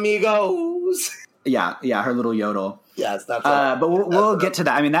like, amigos. Yeah, her little yodel. Yes, that's but we'll get to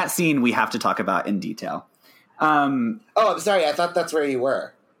that. I mean, that scene we have to talk about in detail. I'm sorry. I thought that's where you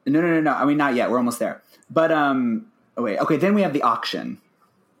were. No. I mean, not yet. We're almost there. But, wait. Okay, then we have the auction.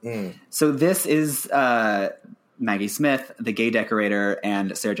 So this is Maggie Smith, the gay decorator,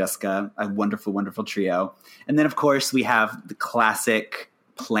 and Sarah Jessica, a wonderful, wonderful trio. And then, of course, we have the classic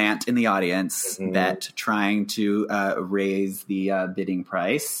plant in the audience, Bet trying to raise the bidding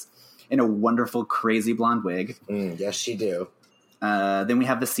price in a wonderful, crazy blonde wig. Yes, she do. Then we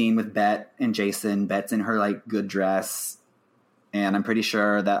have the scene with Bet and Jason. Bet's in her, like, good dress. And I'm pretty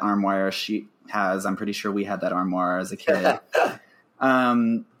sure that armoire she has, I'm pretty sure we had that armoire as a kid.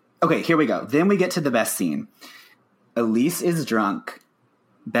 Okay, here we go. Then we get to the best scene. Elise is drunk.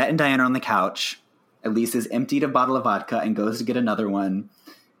 Bet and Diana are on the couch. Elise has emptied a bottle of vodka and goes to get another one.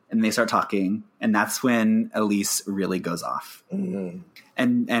 And they start talking. And that's when Elise really goes off. And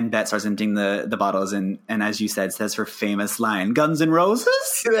Bet starts emptying the bottles. And as you said, says her famous line, Guns N'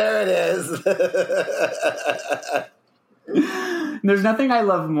 Roses? There it is. There's nothing I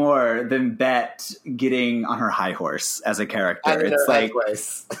love more than Bet getting on her high horse as a character. It's like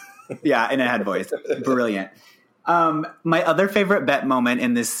voice. Yeah, in a head voice. Brilliant. My other favorite Bet moment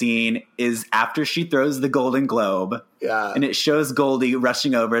in this scene is after she throws the Golden Globe. Yeah. And it shows Goldie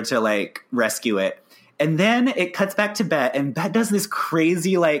rushing over to, like, rescue it. And then it cuts back to Bet, and Bet does this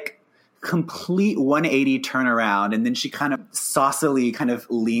crazy, like, complete 180 turnaround. And then she kind of saucily kind of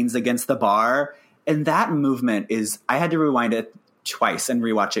leans against the bar. And that movement is, I had to rewind it twice and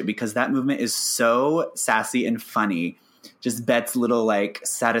rewatch it because that movement is so sassy and funny. Just Bet's little, like,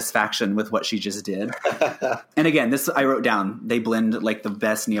 satisfaction with what she just did. And again, this I wrote down. They blend, like, the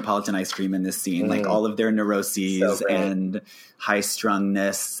best Neapolitan ice cream in this scene. Like, all of their neuroses and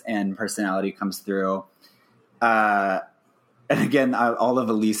high-strungness and personality comes through. And again, all of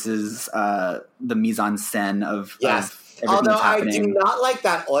Elise's, the mise-en-scène of everything Although that's happening. I do not like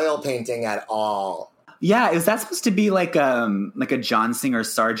that oil painting at all. Yeah, is that supposed to be like a John Singer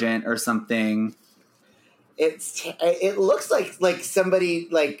Sargent or something? It looks like somebody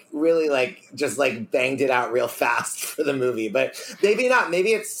like really like just like banged it out real fast for the movie, but maybe not.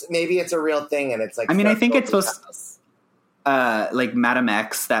 Maybe it's a real thing, and it's like. I mean, I think it's supposed. like Madame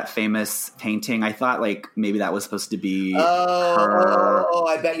X, that famous painting. I thought like maybe that was supposed to be her. Oh,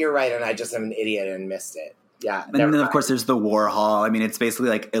 I bet you're right, and I just am an idiot and missed it. Yeah. And then, of course, there's the Warhol. I mean, it's basically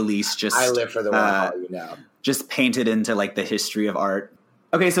like Elise just... I live for the Warhol, you know. Just painted into like the history of art.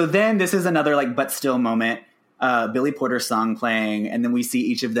 Okay, so then this is another like but still moment. Billy Porter's song playing, and then we see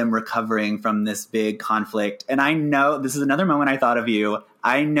each of them recovering from this big conflict. And I know, this is another moment I thought of you.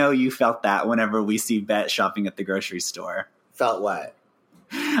 I know you felt that whenever we see Bette shopping at the grocery store. Felt what?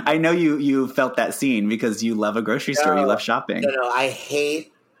 I know you felt that scene because you love a grocery store. You love shopping. No, I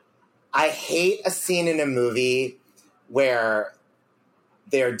hate a scene in a movie where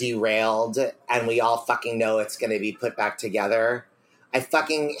they're derailed and we all fucking know it's going to be put back together. I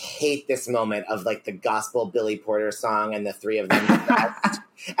fucking hate this moment of like the gospel Billy Porter song and the three of them.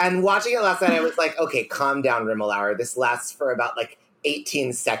 And watching it last night, I was like, okay, calm down, Rimmel-Auer. This lasts for about like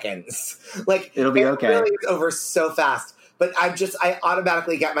 18 seconds. Like it'll be okay. Really is over so fast. But I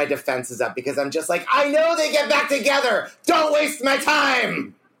automatically get my defenses up because I'm just like, I know they get back together. Don't waste my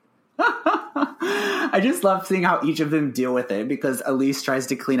time. I just love seeing how each of them deal with it because Elise tries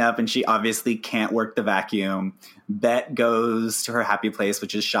to clean up and she obviously can't work the vacuum. Bette goes to her happy place,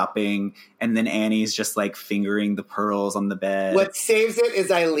 which is shopping. And then Annie's just like fingering the pearls on the bed. What saves it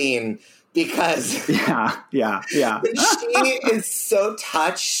is Eileen because yeah. She is so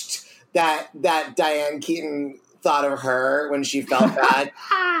touched that Diane Keaton thought of her when she felt bad.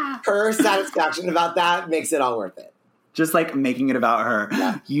 Her satisfaction about that makes it all worth it. Just like making it about her.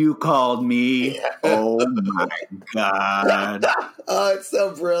 Yeah. You called me. Yeah. Oh my God. Oh, it's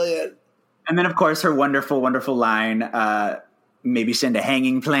so brilliant. And then, of course, her wonderful, wonderful line, maybe send a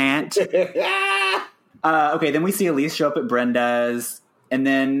hanging plant. Okay, then we see Elise show up at Brenda's. And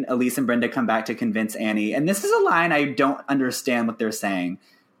then Elise and Brenda come back to convince Annie. And this is a line I don't understand what they're saying.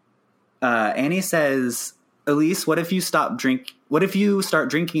 Annie says, Elise, what if you start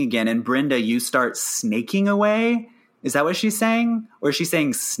drinking again? And Brenda, you start snaking away? Is that what she's saying? Or is she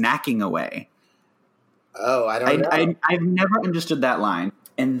saying snacking away? Oh, I don't know. I've never understood that line.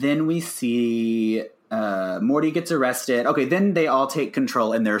 And then we see Morty gets arrested. Okay, then they all take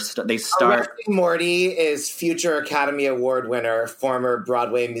control and they start. Arresting Morty is future Academy Award winner, former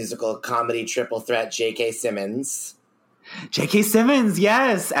Broadway musical comedy triple threat J.K. Simmons. J.K. Simmons,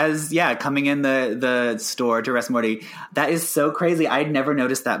 yes, coming in the store to arrest Morty. That is so crazy. I'd never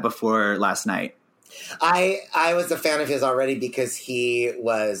noticed that before last night. I was a fan of his already because he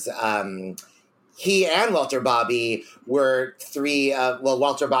was he and Walter Bobby were three.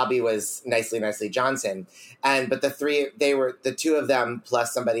 Walter Bobby was Nicely Johnson, but the two of them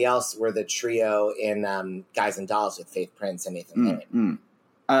plus somebody else were the trio in Guys and Dolls with Faith Prince and Nathan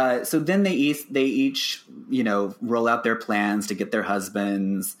Lane. So then they each roll out their plans to get their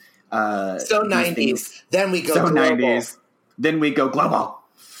husbands. So 90s. Then we go global. 90s. Then we go global.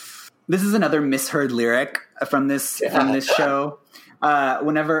 This is another misheard lyric from this show.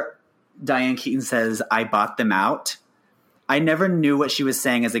 Whenever Diane Keaton says, I bought them out, I never knew what she was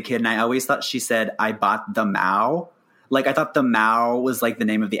saying as a kid, and I always thought she said, I bought the Mao. Like, I thought the Mao was like the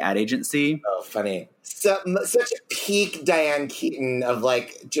name of the ad agency. Oh, funny. So, such a peak Diane Keaton of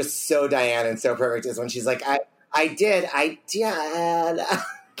like just so Diane and so perfect is when she's like, I did. I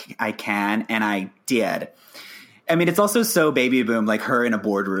can, and I did. I mean, it's also so Baby Boom, like her in a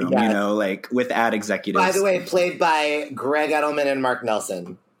boardroom, like with ad executives. By the way, played by Greg Edelman and Mark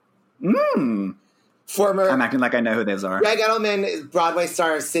Nelson. I'm acting like I know who those are. Greg Edelman is Broadway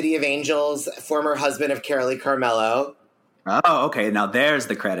star of City of Angels, former husband of Carolee Carmello. Oh, okay. Now there's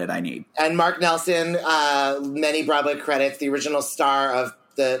the credit I need. And Mark Nelson, many Broadway credits, the original star of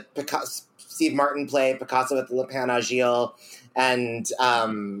the Steve Martin play Picasso at the Le Panagile, and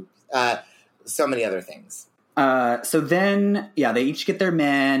so many other things. So then, they each get their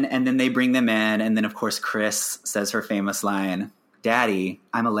men, and then they bring them in, and then, of course, Chris says her famous line, Daddy,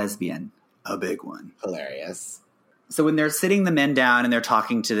 I'm a lesbian. A big one. Hilarious. So when they're sitting the men down and they're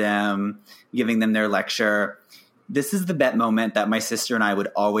talking to them, giving them their lecture, this is the Bette moment that my sister and I would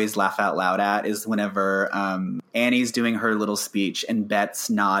always laugh out loud at, is whenever Annie's doing her little speech, and Bette's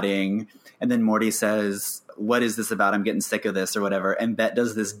nodding, and then Morty says, what is this about? I'm getting sick of this or whatever. And Bette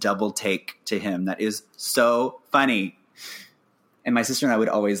does this double take to him that is so funny. And my sister and I would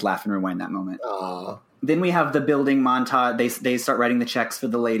always laugh and rewind that moment. Aww. Then we have the building montage. They start writing the checks for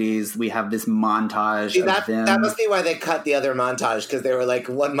the ladies. We have this montage of them. That must be why they cut the other montage, because they were like,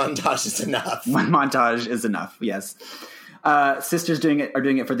 one montage is enough. One montage is enough, yes. Sisters are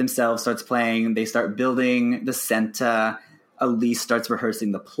doing it for themselves, starts playing. They start building the Senta. Elise starts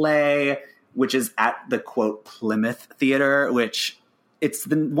rehearsing the play, which is at the, quote, Plymouth Theater, which it's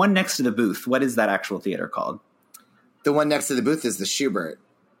the one next to the booth. What is that actual theater called? The one next to the booth is the Schubert.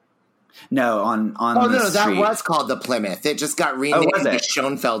 No, on Oh, the no, that street. was called the Plymouth. It just got renamed was the it?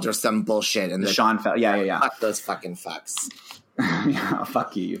 Schoenfeld or some bullshit. And The Schoenfeld. Yeah. Fuck those fucking fucks. Yeah,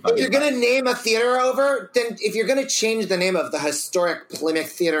 fuck you. If you're going to name a theater over, then if you're going to change the name of the historic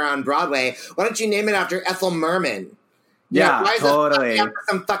Plymouth Theater on Broadway, why don't you name it after Ethel Merman? Yeah, why is totally. it after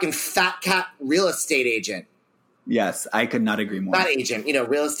some fucking fat cat real estate agent? Yes, I could not agree more. Not agent,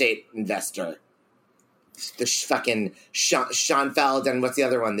 real estate investor. The fucking Schoenfeld and what's the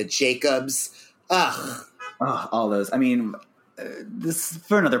other one? The Jacobs. Ugh. Oh, all those. I mean, this is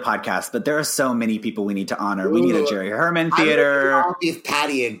for another podcast, but there are so many people we need to honor. We need a Jerry Herman Theater. All beef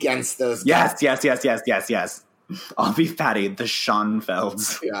patty against those guys. Yes. All beef patty, the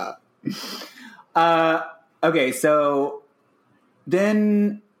Schoenfelds. Yeah. Okay, so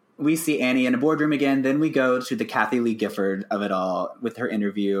then we see Annie in a boardroom again. Then we go to the Kathy Lee Gifford of it all with her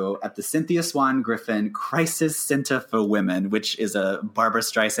interview at the Cynthia Swan Griffin Crisis Center for Women, which is a Barbara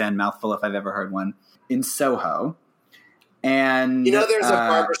Streisand mouthful if I've ever heard one, in Soho. And there's a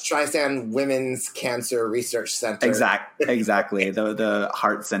Barbara Streisand Women's Cancer Research Center. Exactly. the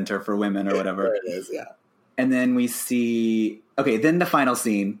Heart Center for Women or whatever. There it is, yeah. And then we see, then the final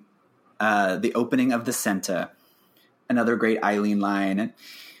scene, the opening of the center. Another great Eileen line.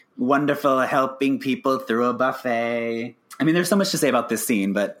 Wonderful helping people through a buffet. I mean, there's so much to say about this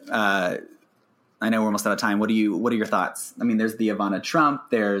scene, but I know we're almost out of time. What are your thoughts? I mean, there's the Ivana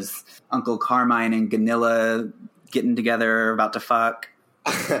Trump. There's Uncle Carmine and Ganilla getting together, about to fuck.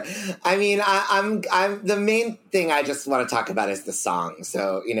 I mean, I'm the main thing I just want to talk about is the song.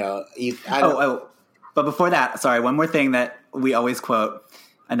 So But before that, sorry, one more thing that we always quote.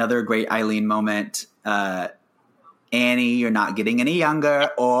 Another great Eileen moment. Annie, you're not getting any younger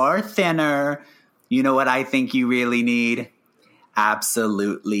or thinner. You know what I think you really need?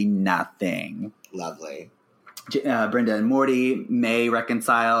 Absolutely nothing. Lovely. Brenda and Morty may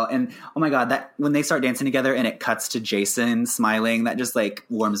reconcile. And oh my God, that when they start dancing together and it cuts to Jason smiling, that just like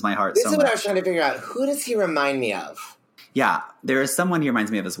warms my heart so much. This is what I was trying to figure out. Who does he remind me of? Yeah, there is someone he reminds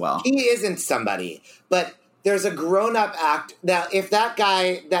me of as well. He isn't somebody, but there's a grown-up act. Now, if that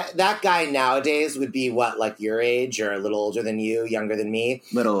guy nowadays would be what, like your age or a little older than you, younger than me?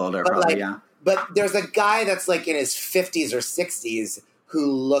 Little older, but probably, yeah. But there's a guy that's like in his 50s or 60s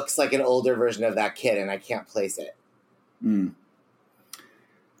who looks like an older version of that kid, and I can't place it.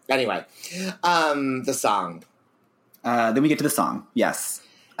 Anyway, the song. Then we get to the song. Yes.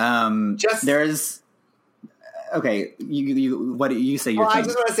 There's... Okay, what do you say? Well, I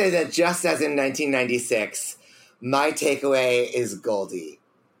just want to say that just as in 1996, my takeaway is Goldie.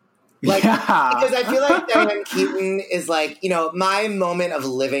 Because I feel like Diane Keaton is like, my moment of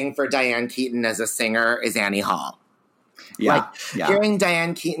living for Diane Keaton as a singer is Annie Hall. Hearing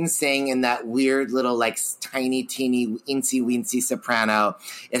Diane Keaton sing in that weird little, like, tiny, teeny, incy-weensy soprano,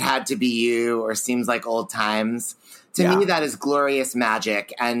 It Had to Be You, or Seems Like Old Times. To me, that is glorious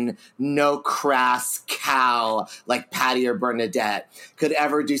magic, and no crass cow like Patty or Bernadette could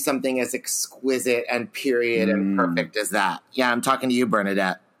ever do something as exquisite and period and perfect as that. Yeah, I'm talking to you,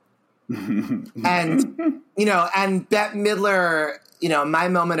 Bernadette. And, and Bette Midler, my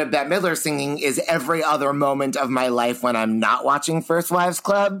moment of Bette Midler singing is every other moment of my life when I'm not watching First Wives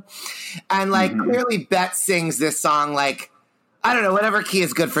Club. And, clearly Bette sings this song, like, I don't know, whatever key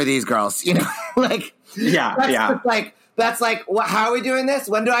is good for these girls, like... That's like, how are we doing this?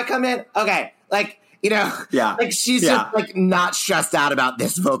 When do I come in? Okay. Like she's just like not stressed out about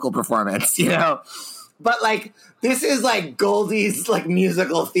this vocal performance, but like, this is like Goldie's like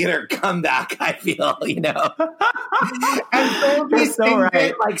musical theater comeback, I feel, and Goldie sings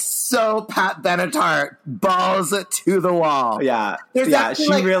it like so Pat Benatar, balls to the wall. Yeah. There's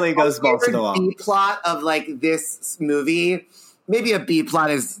actually, she really goes balls to the wall. B plot of like this movie, maybe a B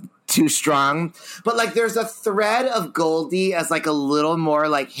plot is too strong, but like there's a thread of Goldie as like a little more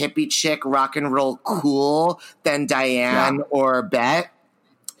like hippie chick rock and roll cool than Diane or Bette,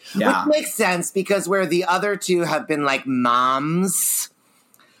 which makes sense because where the other two have been like moms,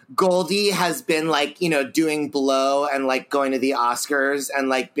 Goldie has been like, doing blow and like going to the Oscars and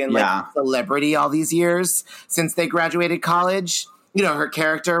like been like a celebrity all these years since they graduated college, her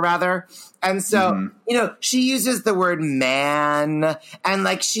character rather. And so, she uses the word man, and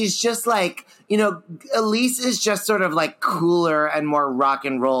like she's just like, Elise is just sort of like cooler and more rock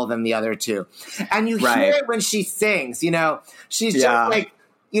and roll than the other two. And you hear it when she sings, she's just like,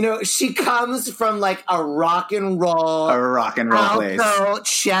 she comes from like a rock and roll place. Alto,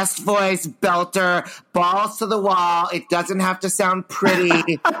 chest voice, belter, balls to the wall. It doesn't have to sound pretty.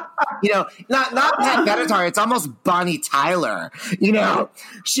 Not Pat Benatar. It's almost Bonnie Tyler.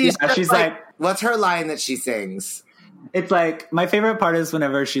 She's like, what's her line that she sings? It's like, my favorite part is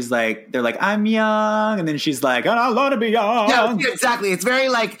whenever she's like, they're like, I'm young. And then she's like, and I love to be young. Yeah, exactly. It's very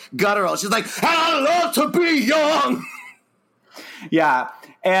like guttural. She's like, I love to be young. Yeah.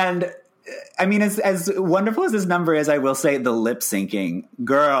 And I mean, as wonderful as this number is, I will say the lip syncing,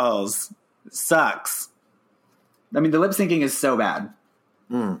 girls, sucks. I mean, the lip syncing is so bad.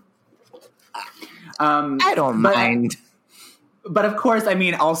 I don't mind. But of course, I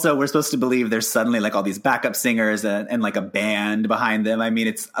mean, also we're supposed to believe there's suddenly like all these backup singers and like a band behind them. I mean,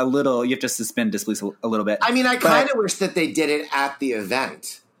 it's a little, you have to suspend disbelief a little bit. I mean, I kind of wish that they did it at the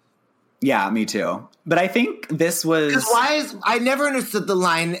event. Yeah, me too. But I think this was... Because I never understood the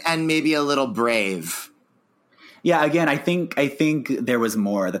line, and maybe a little brave. Yeah, again, I think there was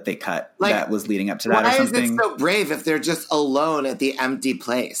more that they cut that was leading up to that or something. Why is it so brave if they're just alone at the empty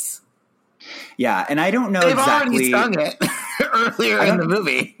place? Yeah, and I don't know They've exactly... already sung it earlier in the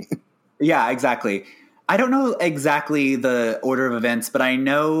movie. Yeah, exactly. I don't know exactly the order of events, but I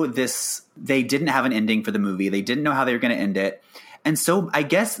know they didn't have an ending for the movie. They didn't know how they were going to end it. And so I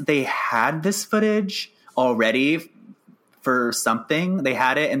guess they had this footage already for something. They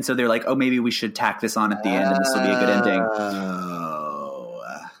had it, and so they're like, oh, maybe we should tack this on at the end, and this will be a good ending.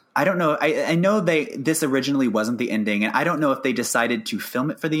 I don't know. I know this originally wasn't the ending, and I don't know if they decided to film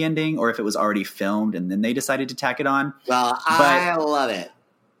it for the ending or if it was already filmed and then they decided to tack it on. Well, I love it.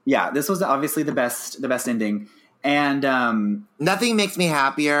 Yeah, this was obviously the best ending. And nothing makes me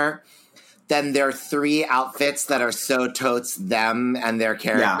happier than their 3 outfits that are so totes them and their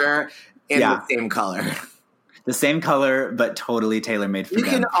character in the same color. The same color, but totally tailor-made for them.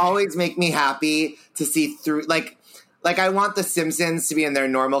 You can always make me happy to see through, like I want the Simpsons to be in their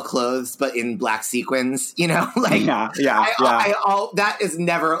normal clothes, but in black sequins, you know? Like, that is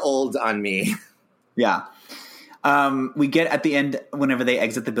never old on me. Yeah. We get at the end, whenever they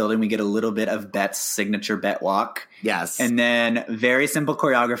exit the building, we get a little bit of Bette's signature Bet walk. Yes. And then very simple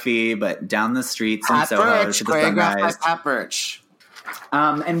choreography, but down the streets in Soho. Choreographed by Pat Birch.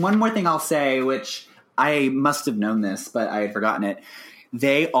 And one more thing I'll say, which I must have known this, but I had forgotten it.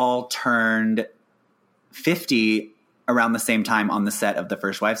 They all turned 50 around the same time on the set of The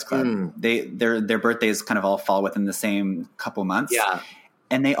First Wives Club. Their birthdays kind of all fall within the same couple months. Yeah.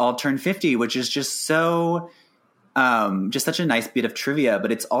 And they all turned 50, which is just so... just such a nice bit of trivia,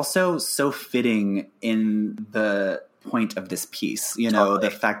 but it's also so fitting in the point of this piece. You know, the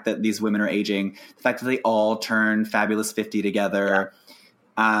fact that these women are aging, the fact that they all turn fabulous 50 together,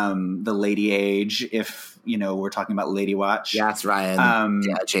 the lady age, if, you know, we're talking about Lady Watch. Yes, Ryan.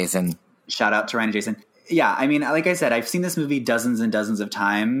 Jason. Shout out to Ryan and Jason. Yeah, I mean, like I said, I've seen this movie dozens and dozens of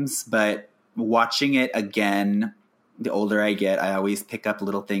times, but watching it again, the older I get, I always pick up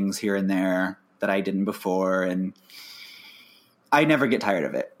little things here and there that I didn't before, and I never get tired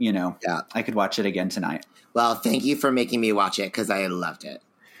of it, you know. Yeah. I could watch it again tonight. Well, thank you for making me watch it, because I loved it.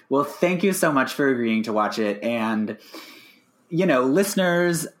 Well, thank you so much for agreeing to watch it, and, you know,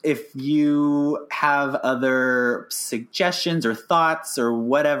 listeners, if you have other suggestions or thoughts or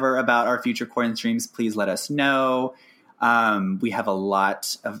whatever about our future Quarantine streams, please let us know. We have a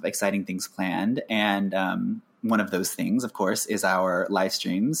lot of exciting things planned, and one of those things, of course, is our live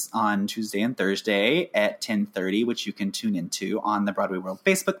streams on Tuesday and Thursday at 10:30, which you can tune into on the Broadway World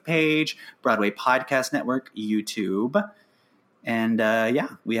Facebook page, Broadway Podcast Network, YouTube. And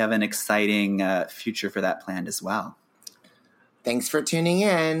we have an exciting future for that planned as well. Thanks for tuning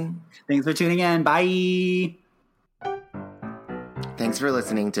in. Bye. Thanks for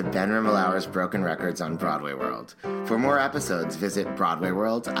listening to Ben Rimalower's Broken Records on Broadway World. For more episodes, visit Broadway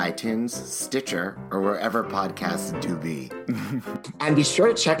World, iTunes, Stitcher, or wherever podcasts do be. And be sure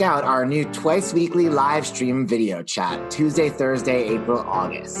to check out our new twice-weekly live stream video chat, Tuesday, Thursday, April,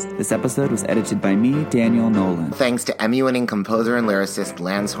 August. This episode was edited by me, Daniel Nolan. Thanks to Emmy-winning composer and lyricist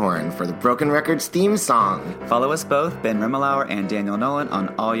Lance Horn for the Broken Records theme song. Follow us both, Ben Rimalower and Daniel Nolan,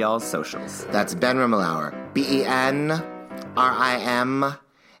 on all y'all's socials. That's Ben Rimalower, BenRimalower.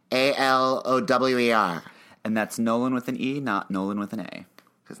 And that's Nolan with an E, not Nolan with an A.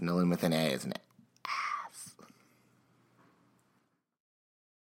 Because Nolan with an A is an ass.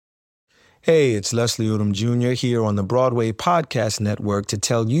 Hey, it's Leslie Odom Jr. here on the Broadway Podcast Network to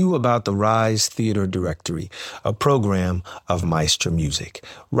tell you about the Rise Theater Directory, a program of Maestro Music.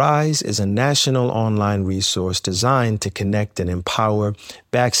 Rise is a national online resource designed to connect and empower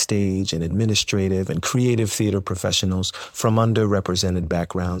backstage and administrative and creative theater professionals from underrepresented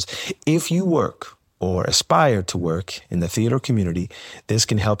backgrounds. If you work or aspire to work in the theater community, this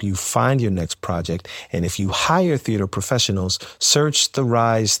can help you find your next project. And if you hire theater professionals, search the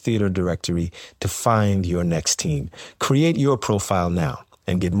Rise Theater Directory to find your next team. Create your profile now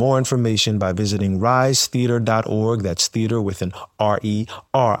And get more information by visiting risetheater.org. That's theater with an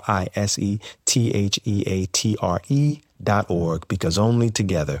RERISETHEATRE.org, because only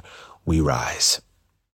together we rise.